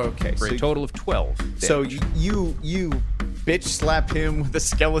damage. Okay. For a total of 12 damage. So you bitch slap him with a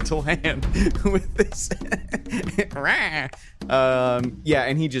skeletal hand with this. Yeah,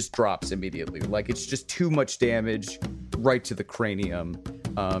 and he just drops immediately. Like, it's just too much damage right to the cranium.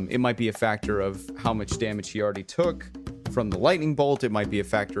 It might be a factor of how much damage he already took from the lightning bolt. It might be a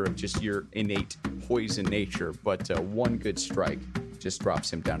factor of just your innate poison nature, but one good strike just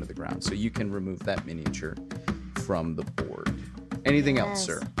drops him down to the ground. So you can remove that miniature from the board. Anything else,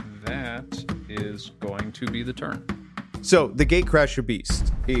 sir? That is going to be the turn. So the Gatecrasher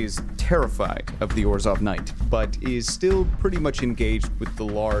beast is terrified of the Orzhov Knight, but is still pretty much engaged with the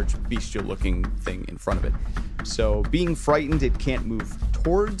large bestial-looking thing in front of it. So being frightened, it can't move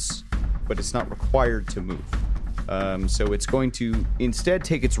towards, but it's not required to move. So it's going to instead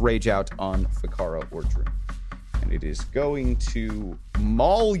take its rage out on Fikara or Drew. And it is going to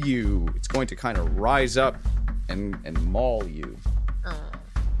maul you. It's going to kind of rise up and maul you.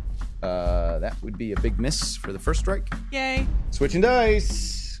 That would be a big miss for the first strike. Yay. Switching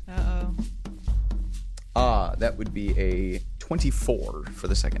dice. Uh-oh. That would be a 24 for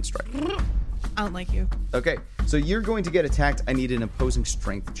the second strike. I don't like you. Okay, so you're going to get attacked. I need an opposing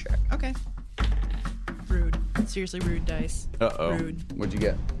strength check. Okay. Rude. Seriously rude dice. Uh-oh. Rude. What'd you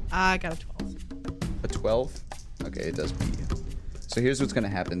get? I got a 12. A 12? Okay, it does beat you. So here's what's going to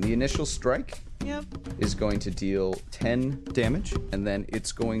happen. The initial strike Yep. is going to deal 10 damage, and then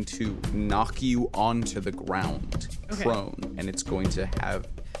it's going to knock you onto the ground, Okay. prone, and it's going to have...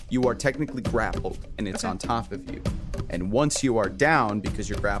 You are technically grappled, and it's Okay. on top of you. And once you are down, because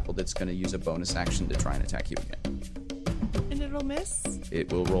you're grappled, it's going to use a bonus action to try and attack you again. And it'll miss?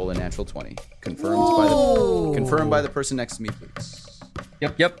 It will roll a natural 20. Confirmed by the person next to me, please.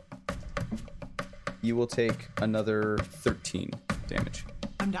 Yep. you will take another 13 damage.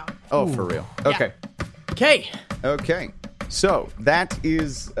 I'm down. Oh, for real. Okay. Okay. Okay. So that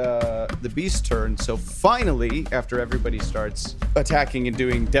is the beast's turn. So finally, after everybody starts attacking and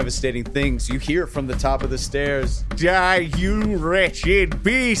doing devastating things, you hear from the top of the stairs, "Die, you wretched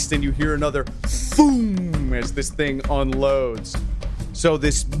beast!" And you hear another boom as this thing unloads. So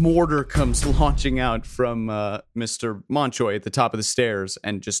this mortar comes launching out from Mr. Monchoy at the top of the stairs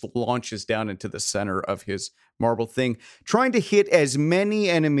and just launches down into the center of his marble thing, trying to hit as many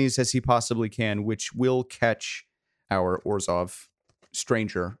enemies as he possibly can, which will catch our Orzhov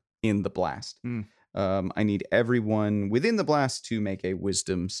stranger in the blast. I need everyone within the blast to make a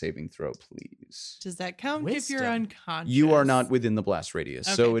wisdom saving throw, please. Does that count if you're Wisdom. unconscious? You are not within the blast radius,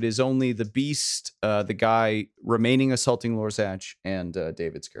 so Okay. it is only the beast, the guy remaining assaulting Lorzach, and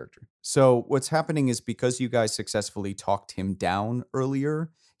David's character. So what's happening is because you guys successfully talked him down earlier,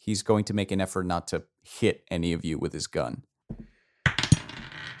 he's going to make an effort not to hit any of you with his gun.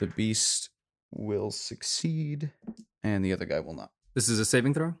 The beast will succeed, and the other guy will not. This is a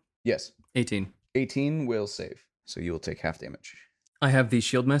saving throw? Yes, 18. 18 will save, so you will take half damage. I have the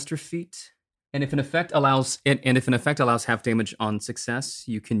Shieldmaster feat. And if an effect allows half damage on success,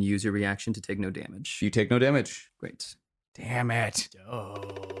 you can use your reaction to take no damage. You take no damage. Great. Damn it.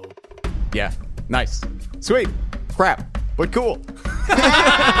 Yeah, nice. Sweet. Crap, but cool.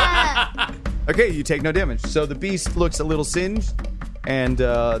 Okay, you take no damage. So the beast looks a little singed, and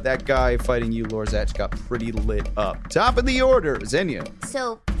that guy fighting you, Lorzach, got pretty lit up. Top of the order, Xenia.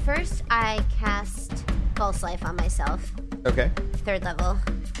 So first I cast False Life on myself. Okay, 3rd level.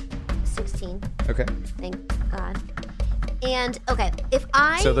 16. okay. Thank God. And okay, if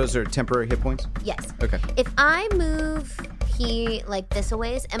I So those are temporary hit points? yes. Okay. If I move like this a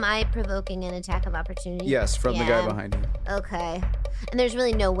ways, am I provoking an attack of opportunity? Yes, from the guy Yeah. behind you. Okay. And there's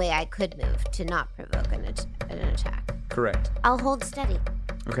really no way I could move to not provoke an attack. Correct. I'll hold steady.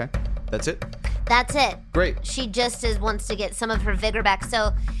 Okay, that's it. That's it. Great. She just wants to get some of her vigor back.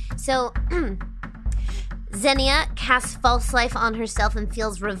 So Xenia casts False Life on herself and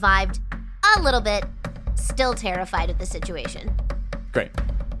feels revived a little bit, still terrified of the situation. Great.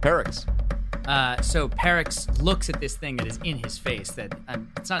 Perix. So Perix looks at this thing that is in his face. That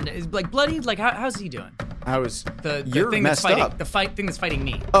it's not it's like bloodied. Like how's he doing? The You're thing messed that's fighting up. the thing that's fighting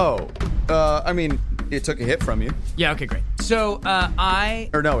me. Oh, I mean, it took a hit from you. Yeah. Okay. Great. So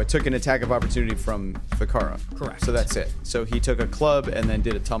Or no, it took an attack of opportunity from Fikara. Correct. So that's it. So he took a club and then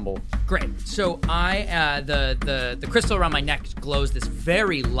did a tumble. Great. So the crystal around my neck glows this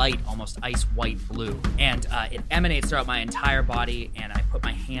very light, almost ice white blue, and it emanates throughout my entire body. And I put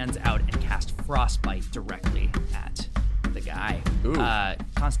my hands out and cast Frostbite directly at the guy. Ooh.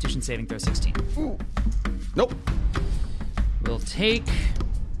 Constitution saving throw 16. Ooh. Nope. We'll take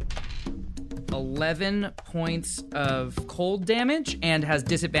 11 points of cold damage and has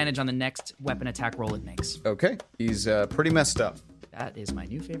disadvantage on the next weapon attack roll it makes. Okay. He's pretty messed up. That is my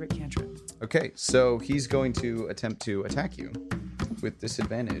new favorite cantrip. Okay, so he's going to attempt to attack you with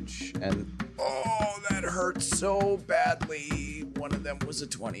disadvantage. And oh, that hurts so badly. One of them was a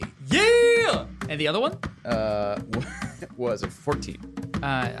 20. Yeah! And the other one? Was a 14.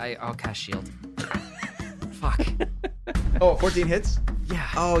 I'll cast shield. Fuck. Oh, 14 hits? Yeah.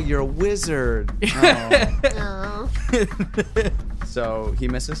 Oh, you're a wizard. Oh. Oh. So he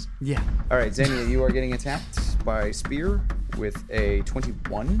misses? Yeah. All right, Xenia, you are getting attacked by Spear with a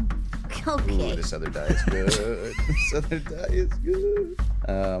 21. Okay. Ooh, this other die is good. This other die is good.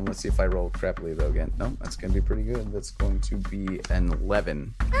 Let's see if I roll crappily, though, again. No, that's going to be pretty good. That's going to be an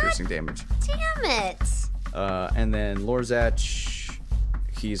 11 piercing damage. Damn it. And then Lorzach,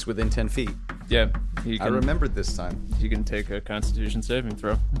 he's within 10 feet. Yeah, I remembered this time. He can take a Constitution saving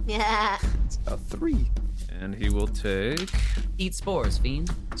throw, Yeah. It's a 3. and he will take Eat spores, fiend.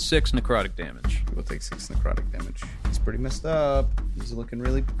 6 necrotic damage. He will take 6 necrotic damage. He's pretty messed up. He's looking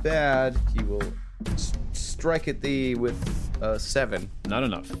really bad. He will strike at thee with a 7. Not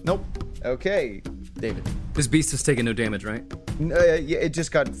enough. Nope. Okay, David. This beast has taken no damage, right? Yeah, it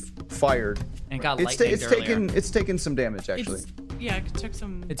just got fired. And it got It's lightninged earlier. taken some damage, actually. It took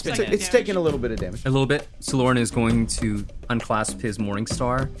some. It's psychic been- It's damage. taken a little bit of damage. A little bit. Solorn is going to unclasp his Morning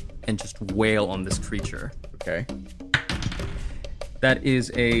Star and just wail on this creature. Okay. That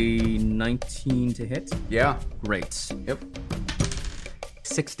is a 19 to hit. Yeah. Great. Yep.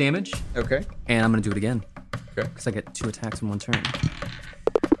 6 damage, Okay. and I'm going to do it again. Okay. Because I get 2 attacks in one turn.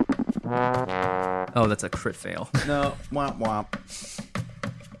 Oh, that's a crit fail. No. Womp womp.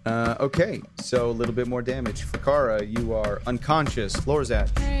 Okay. So a little bit more damage. Fikara, you are unconscious.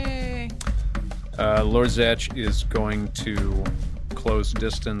 Lorzach. Hey. Lorzach is going to close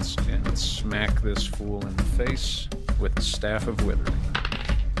distance and smack this fool in the face with the Staff of Withering.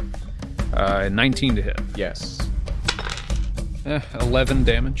 19 to hit. Yes. 11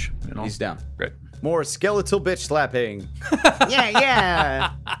 damage. He's down. Great. More skeletal bitch slapping.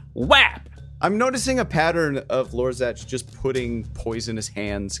 Yeah. Whap! I'm noticing a pattern of Lorzach just putting poisonous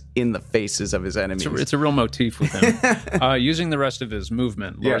hands in the faces of his enemies. It's a real motif with him. Using the rest of his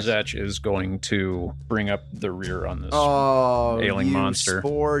movement, Yes. Lorzach is going to bring up the rear on this ailing you monster.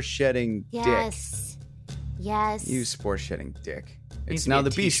 Spore-shedding dick. Yes. You spore-shedding dick. Needs It's to now be a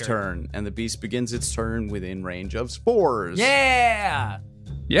the beast's t-shirt. turn, and the beast begins its turn within range of spores. Yeah.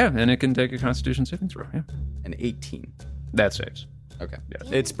 Yeah, and it can take a Constitution saving throw. Yeah, An 18. that saves. Okay.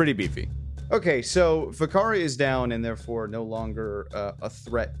 Yes. It's pretty beefy. Okay, so Vakari is down and therefore no longer a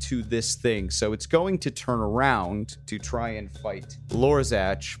threat to this thing. So it's going to turn around to try and fight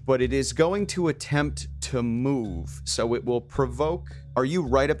Lorzach, but it is going to attempt to move. So it will provoke. Are you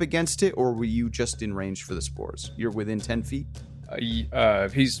right up against it, or were you just in range for the spores? You're within 10 feet?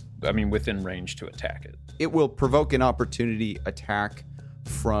 He's within range to attack it. It will provoke an opportunity attack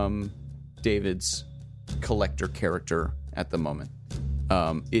from David's collector character at the moment.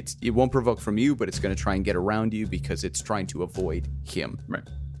 It won't provoke from you, but it's going to try and get around you because it's trying to avoid him. Right.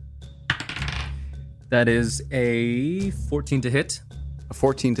 That is a 14 to hit. A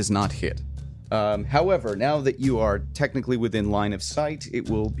 14 does not hit. However, now that you are technically within line of sight, it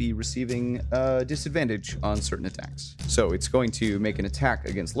will be receiving disadvantage on certain attacks. So it's going to make an attack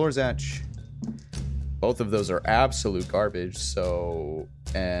against Lorzach. Both of those are absolute garbage, so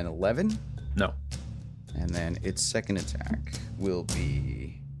an 11. No. And then its second attack will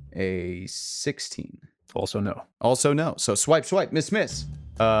be a 16. Also no. Also no. So swipe, miss.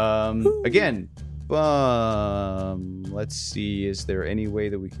 Again. Let's see. Is there any way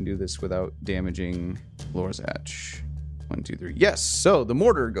that we can do this without damaging Lorzach? 1, 2, 3. Yes. So the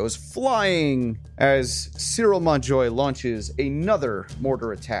mortar goes flying as Cyril Montjoy launches another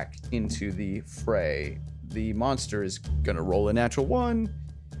mortar attack into the fray. The monster is going to roll a natural 1.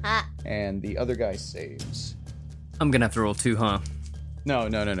 And the other guy saves. I'm gonna have to roll 2, huh? No.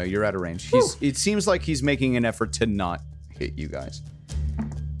 You're out of range. It seems like he's making an effort to not hit you guys.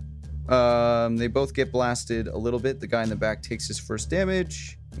 They both get blasted a little bit. The guy in the back takes his first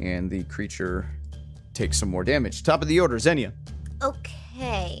damage, and the creature takes some more damage. Top of the order, Xenia.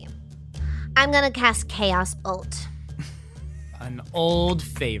 Okay. I'm gonna cast Chaos Bolt. An old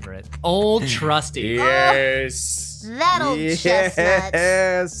favorite. Old trusty. Yes. That old chestnut.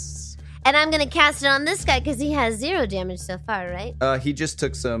 Yes. And I'm gonna cast it on this guy because he has 0 damage so far, right? He just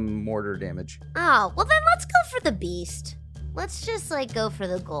took some mortar damage. Oh, well then let's go for the beast. Let's just go for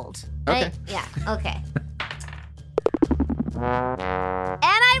the gold. Right? Okay. Yeah, okay. And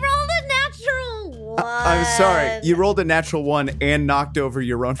I rolled a natural 1. I'm sorry. You rolled a natural 1 and knocked over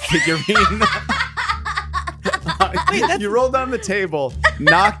your own figurine. You rolled on the table,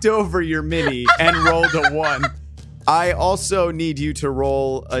 knocked over your mini, and rolled a 1. I also need you to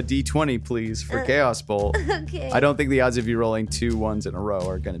roll a d20, please, for Chaos Bolt. Okay. I don't think the odds of you rolling 2 1s in a row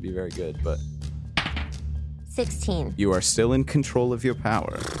are going to be very good, but 16. you are still in control of your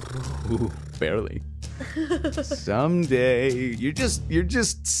power. Ooh, barely. Someday. You're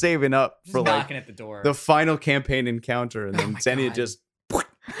just saving up for knocking at the door. the final campaign encounter, and then Xenia God. just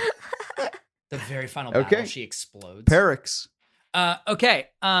The very final Okay. battle, she explodes. Perix. Okay.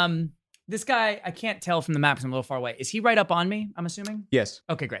 This guy, I can't tell from the map because I'm a little far away. Is he right up on me, I'm assuming? Yes.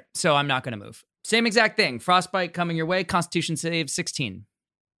 Okay, great. So I'm not going to move. Same exact thing. Frostbite coming your way. Constitution save 16.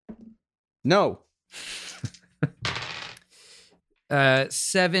 No.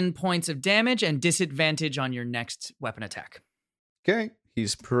 7 points of damage and disadvantage on your next weapon attack. Okay.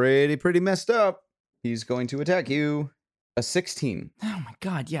 He's pretty messed up. He's going to attack you. A 16. Oh my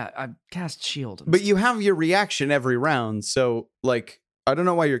god, yeah, I cast shield. But you have your reaction every round, so I don't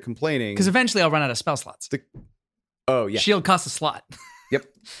know why you're complaining. Because eventually I'll run out of spell slots. Oh yeah. Shield costs a slot. Yep.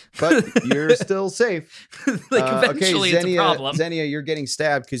 But you're still safe. Eventually okay, it's a problem. Xenia, you're getting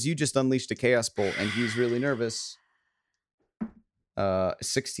stabbed because you just unleashed a Chaos Bolt and he's really nervous.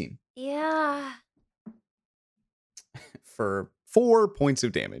 16. Yeah. For 4 points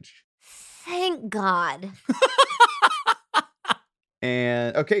of damage. Thank God.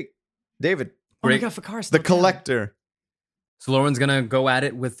 And okay, David. Oh my Great. god, Fakar's The still down. Collector. So Lauren's gonna go at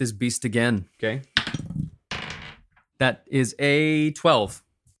it with this beast again. Okay. That is a 12.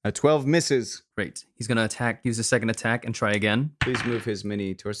 A 12 misses. Great. He's gonna use a second attack and try again. Please move his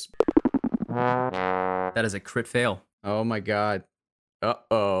mini towards. That is a crit fail. Oh my god.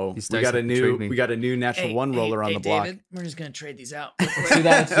 Uh-oh. These We dice got a have betrayed me. new natural one roller on the block. David, we're just gonna trade these out. See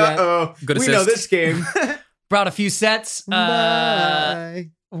that? Uh-oh. Good We know assist. this game. Brought a few sets.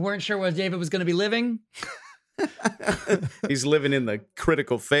 Bye. Weren't sure where David was going to be living. He's living in the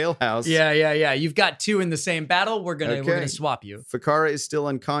critical fail house. Yeah. You've got 2 in the same battle. We're gonna swap you. Fakara is still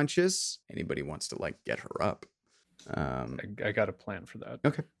unconscious. Anybody wants to get her up? I got a plan for that.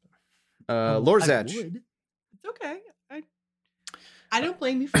 Okay. Lorzach. It's okay. I don't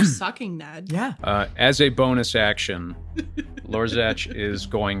blame you for sucking, Ned. Yeah. As a bonus action, Lorzach is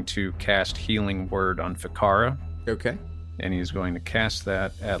going to cast Healing Word on Fakara, Okay. and he's going to cast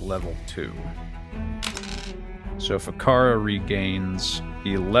that at level 2. So Fakara regains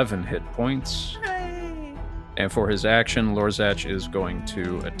 11 hit points. Hooray. And for his action, Lorzach is going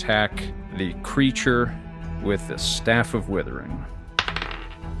to attack the creature with the Staff of Withering.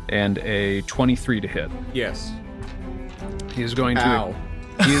 And a 23 to hit. Yes. He is going Ow.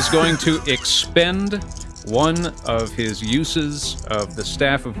 to expend one of his uses of the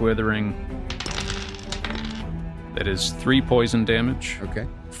Staff of Withering. That is 3 poison damage, Okay.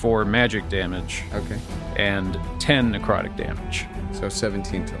 4 magic damage, Okay. and 10 necrotic damage. So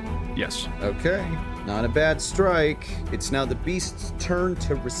 17 total. Yes. Okay. Not a bad strike. It's now the beast's turn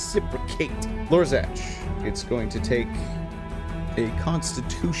to reciprocate. Lorzach, it's going to take a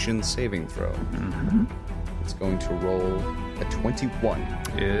Constitution saving throw. Mm-hmm. It's going to roll a 21.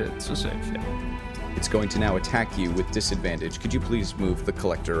 It's a save, yeah. It's going to now attack you with disadvantage. Could you please move the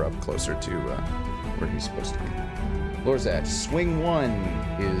collector up closer to where he's supposed to be? Lorzach, swing 1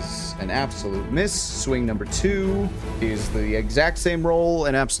 is an absolute miss. Swing number 2 is the exact same roll,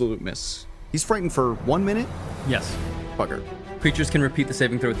 an absolute miss. He's frightened for 1 minute? Yes. Bugger. Creatures can repeat the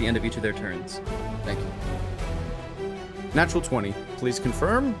saving throw at the end of each of their turns. Thank you. Natural 20. Please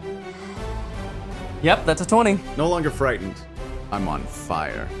confirm. Yep, that's a 20. No longer frightened. I'm on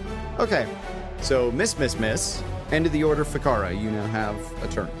fire. Okay. So, miss. End of the order, Fakara. You now have a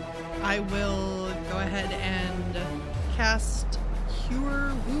turn. I will go ahead and cast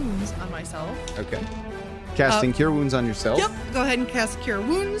Cure Wounds on myself. Okay. Casting Cure Wounds on yourself. Yep. Go ahead and cast Cure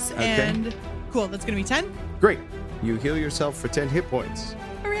Wounds. Okay. And cool. That's going to be 10. Great. You heal yourself for 10 hit points.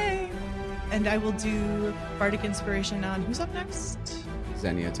 Hooray. And I will do Bardic Inspiration on who's up next?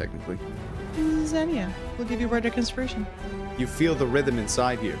 Xenia, technically. Xenia. We'll give you Bardic Inspiration. You feel the rhythm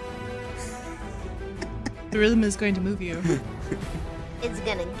inside you. The rhythm is going to move you. It's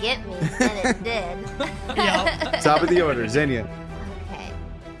gonna get me, and it did. Top of the order, Xenia. Okay.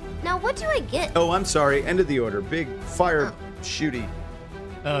 Now, what do I get? Oh, I'm sorry. End of the order. Big fire shooty.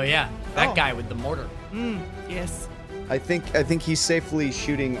 Oh yeah, that Oh. guy with the mortar. Yes. I think he's safely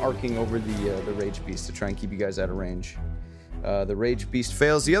shooting, arcing over the rage beast to try and keep you guys out of range. The rage beast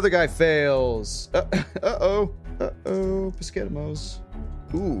fails. The other guy fails. Uh-oh. Piscatamos.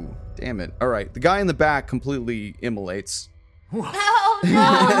 Ooh, damn it. All right. The guy in the back completely immolates. Oh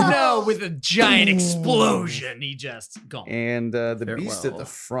no! No, with a giant explosion, he just gone. And the Farewell. beast at the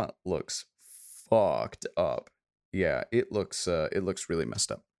front looks fucked up. Yeah, it looks really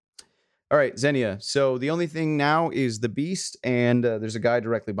messed up. All right, Xenia. So the only thing now is the beast, and there's a guy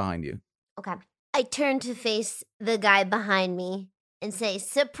directly behind you. Okay. I turn to face the guy behind me and say,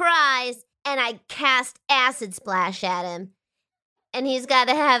 "Surprise!" And I cast Acid Splash at him. And he's got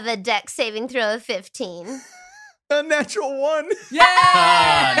to have a dex saving throw of 15. A natural 1.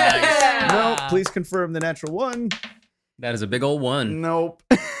 Yeah! Nice. No, please confirm the natural 1. That is a big old 1. Nope.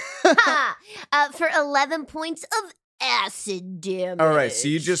 For 11 points of acid damage. All right, so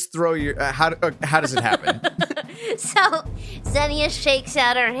you just throw your. How does it happen? So Xenia shakes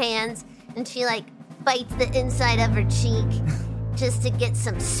out her hands and she bites the inside of her cheek just to get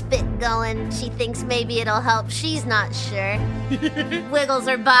some spit going. She thinks maybe it'll help. She's not sure. Wiggles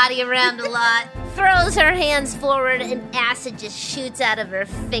her body around a lot, throws her hands forward, and acid just shoots out of her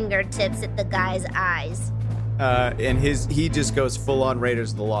fingertips at the guy's eyes. And he just goes full on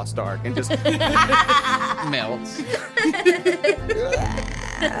Raiders of the Lost Ark and just melts.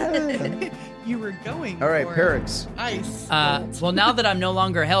 You were going All right, for Perix. ice. Well, now that I'm no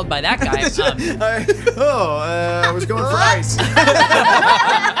longer held by that guy, I was going for ice.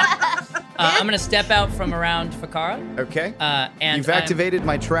 I'm gonna step out from around Fakara. Okay. And You've I'm- activated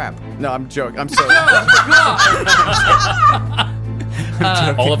my trap. No, I'm joking. I'm sorry.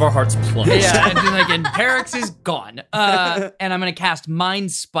 All of our hearts plunge. Yeah, and Perix is gone. And I'm gonna cast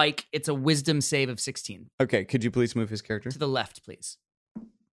Mind Spike. It's a Wisdom save of 16. Okay, could you please move his character? To the left, please.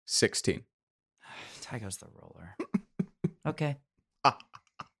 16. Tycho's the roller. Okay.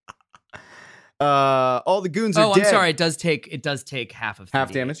 All the goons are Oh, dead. I'm sorry. It does take half of Half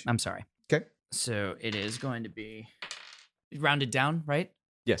 38. damage? I'm sorry. Okay. So it is going to be rounded down, right?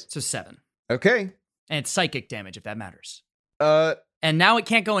 Yes. So 7. Okay. And it's psychic damage if that matters. And now it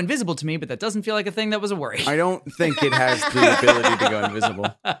can't go invisible to me, but that doesn't feel like a thing that was a worry. I don't think it has the ability to go invisible.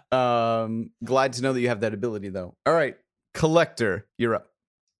 Glad to know that you have that ability, though. All right, Collector, you're up.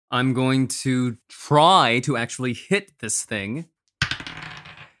 I'm going to try to actually hit this thing.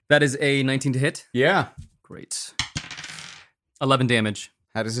 That is a 19 to hit. Yeah. Great. 11 damage.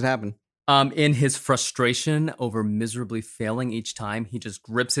 How does it happen? In his frustration over miserably failing each time, he just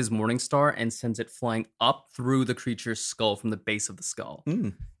grips his Morningstar and sends it flying up through the creature's skull from the base of the skull.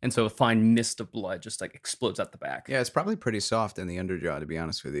 And so a fine mist of blood just like explodes out the back. Yeah, it's probably pretty soft in the underjaw, to be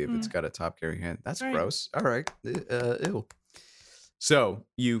honest with you, if it's got a top carry hand. That's gross. All right. Ew. So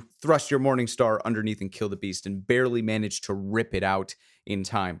you thrust your Morningstar underneath and kill the beast and barely manage to rip it out in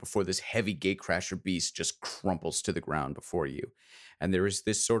time before this heavy gatecrasher beast just crumples to the ground before you. And there is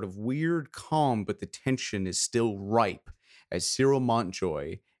this sort of weird calm, but the tension is still ripe as Cyril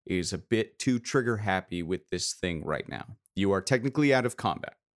Montjoy is a bit too trigger happy with this thing right now. You are technically out of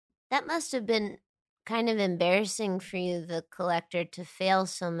combat. That must have been kind of embarrassing for you, the Collector, to fail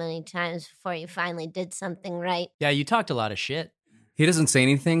so many times before you finally did something right. Yeah, you talked a lot of shit. He doesn't say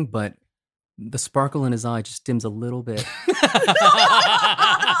anything, but the sparkle in his eye just dims a little bit.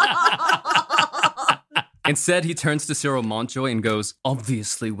 Instead, he turns to Cyril Montjoy and goes,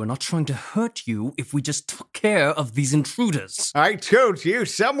 "Obviously, we're not trying to hurt you if we just took care of these intruders." I told you,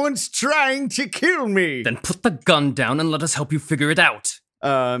 someone's trying to kill me. Then put the gun down and let us help you figure it out.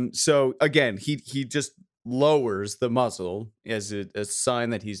 So again, he just lowers the muzzle as a sign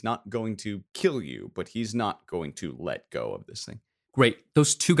that he's not going to kill you, but he's not going to let go of this thing. Great.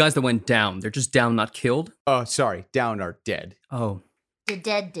 Those two guys that went down, they're just down, not killed? Sorry, down are dead. Oh. The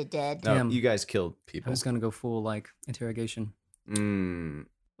dead. No, Damn. you guys killed people. I was going to go full, interrogation.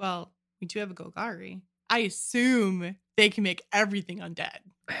 Well, we do have a Golgari. I assume they can make everything undead.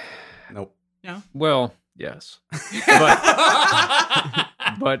 Nope. No? Well, yes.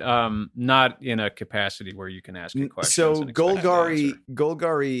 But not in a capacity where you can ask me questions. So and expect an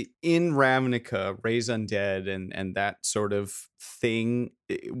Golgari in Ravnica, raise undead, and that sort of thing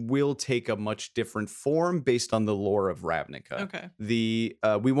will take a much different form based on the lore of Ravnica. Okay.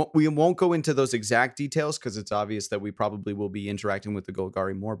 We won't go into those exact details because it's obvious that we probably will be interacting with the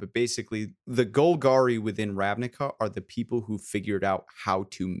Golgari more. But basically, the Golgari within Ravnica are the people who figured out how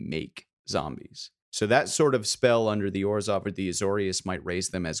to make zombies. So that sort of spell under the Orzhov or the Azorius might raise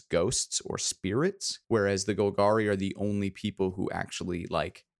them as ghosts or spirits, whereas the Golgari are the only people who actually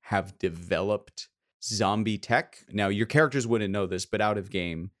have developed zombie tech. Now, your characters wouldn't know this, but out of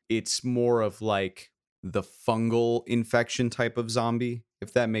game, it's more of the fungal infection type of zombie,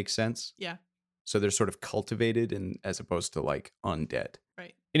 if that makes sense. Yeah. So they're sort of cultivated and as opposed to undead.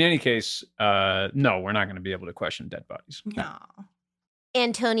 Right. In any case, no, we're not going to be able to question dead bodies. No.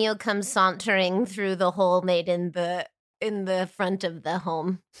 Antonio comes sauntering through the hole made in the front of the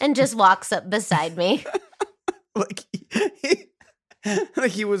home and just walks up beside me. Like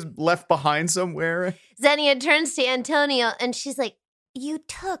he was left behind somewhere. Xenia turns to Antonio and she's like, "You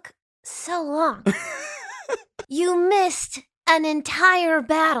took so long. You missed an entire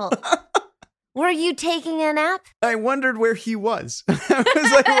battle. Were you taking a nap?" I wondered where he was. I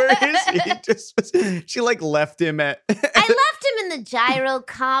was like, where is he? He just was, she left him at... I left him in the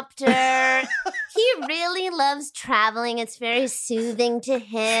gyrocopter. He really loves traveling. It's very soothing to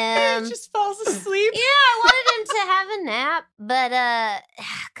him. He just falls asleep. Yeah, I wanted him to have a nap, but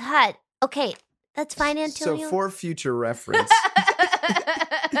God. Okay, that's fine, Antonio. So for future reference,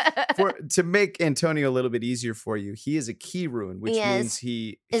 to make Antonio a little bit easier for you, he is a key rune, which means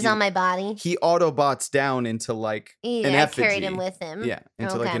he is on my body. He autobots down into an effigy. I carried him with him. Yeah,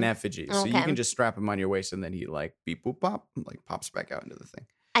 into an effigy. So you Okay. can just strap him on your waist, and then he beep boop pop, pops back out into the thing.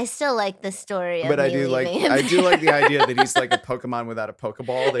 I still like the story of But me I do leaving him. I do like the idea that he's like a Pokemon without a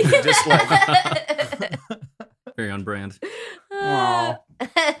Pokeball. That he just Very on brand.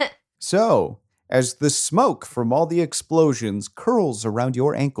 So, as the smoke from all the explosions curls around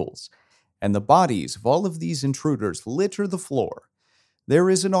your ankles, and the bodies of all of these intruders litter the floor, there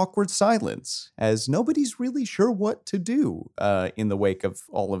is an awkward silence, as nobody's really sure what to do in the wake of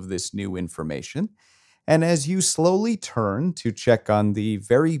all of this new information. And as you slowly turn to check on the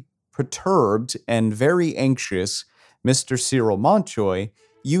very perturbed and very anxious Mr. Cyril Montjoy,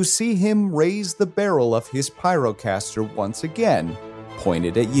 you see him raise the barrel of his pyrocaster once again,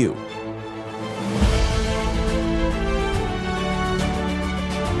 pointed at you.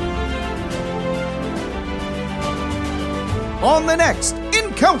 On the next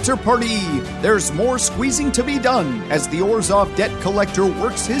Encounter Party, there's more squeezing to be done as the Orzhov debt collector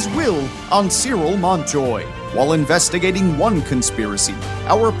works his will on Cyril Montjoy. While investigating one conspiracy,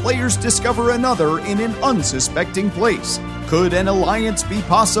 our players discover another in an unsuspecting place. Could an alliance be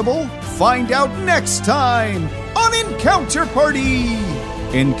possible? Find out next time on Encounter Party!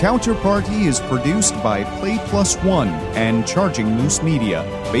 Encounter Party is produced by Play Plus One and Charging Moose Media,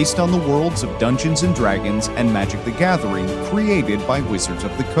 based on the worlds of Dungeons & Dragons and Magic the Gathering, created by Wizards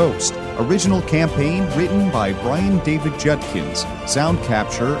of the Coast. Original campaign written by Brian David Judkins. Sound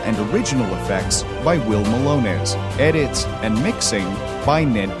capture and original effects by Will Malones. Edits and mixing by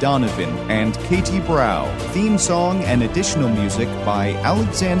Ned Donovan and Katie Brow. Theme song and additional music by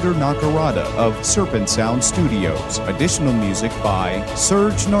Alexander Nakarada of Serpent Sound Studios. Additional music by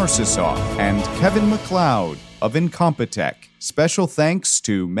Serge Narcissoff and Kevin MacLeod of Incompetech. Special thanks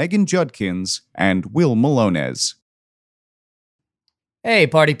to Megan Judkins and Will Malones. Hey,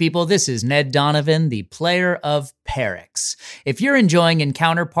 party people, this is Ned Donovan, the player of Perix. If you're enjoying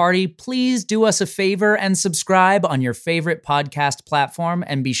Encounter Party, please do us a favor and subscribe on your favorite podcast platform,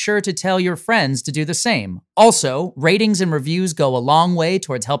 and be sure to tell your friends to do the same. Also, ratings and reviews go a long way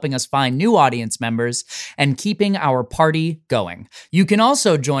towards helping us find new audience members and keeping our party going. You can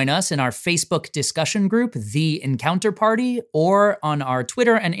also join us in our Facebook discussion group, The Encounter Party, or on our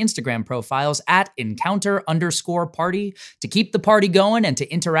Twitter and Instagram profiles at encounter_party to keep the party going and to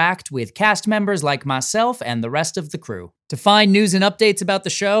interact with cast members like myself and the rest of the crew. To find news and updates about the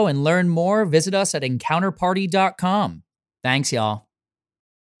show and learn more, visit us at encounterparty.com. Thanks, y'all.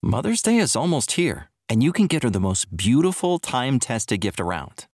 Mother's Day is almost here, and you can get her the most beautiful time-tested gift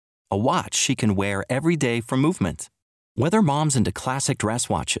around. A watch she can wear every day from Movement. Whether mom's into classic dress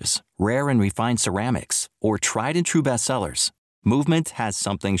watches, rare and refined ceramics, or tried-and-true bestsellers, Movement has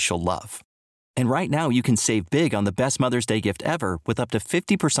something she'll love. And right now, you can save big on the best Mother's Day gift ever with up to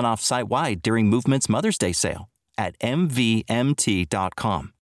 50% off site-wide during Movement's Mother's Day sale at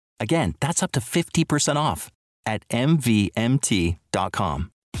MVMT.com. Again, that's up to 50% off at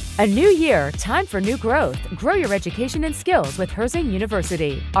MVMT.com. A new year, time for new growth. Grow your education and skills with Herzing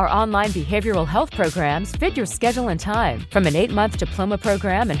University. Our online behavioral health programs fit your schedule and time. From an 8-month diploma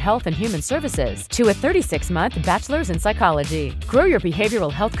program in health and human services to a 36-month bachelor's in psychology. Grow your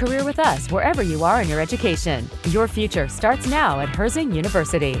behavioral health career with us wherever you are in your education. Your future starts now at Herzing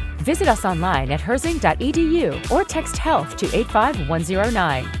University. Visit us online at herzing.edu or text health to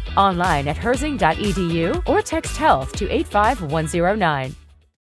 85109. Online at herzing.edu or text health to 85109.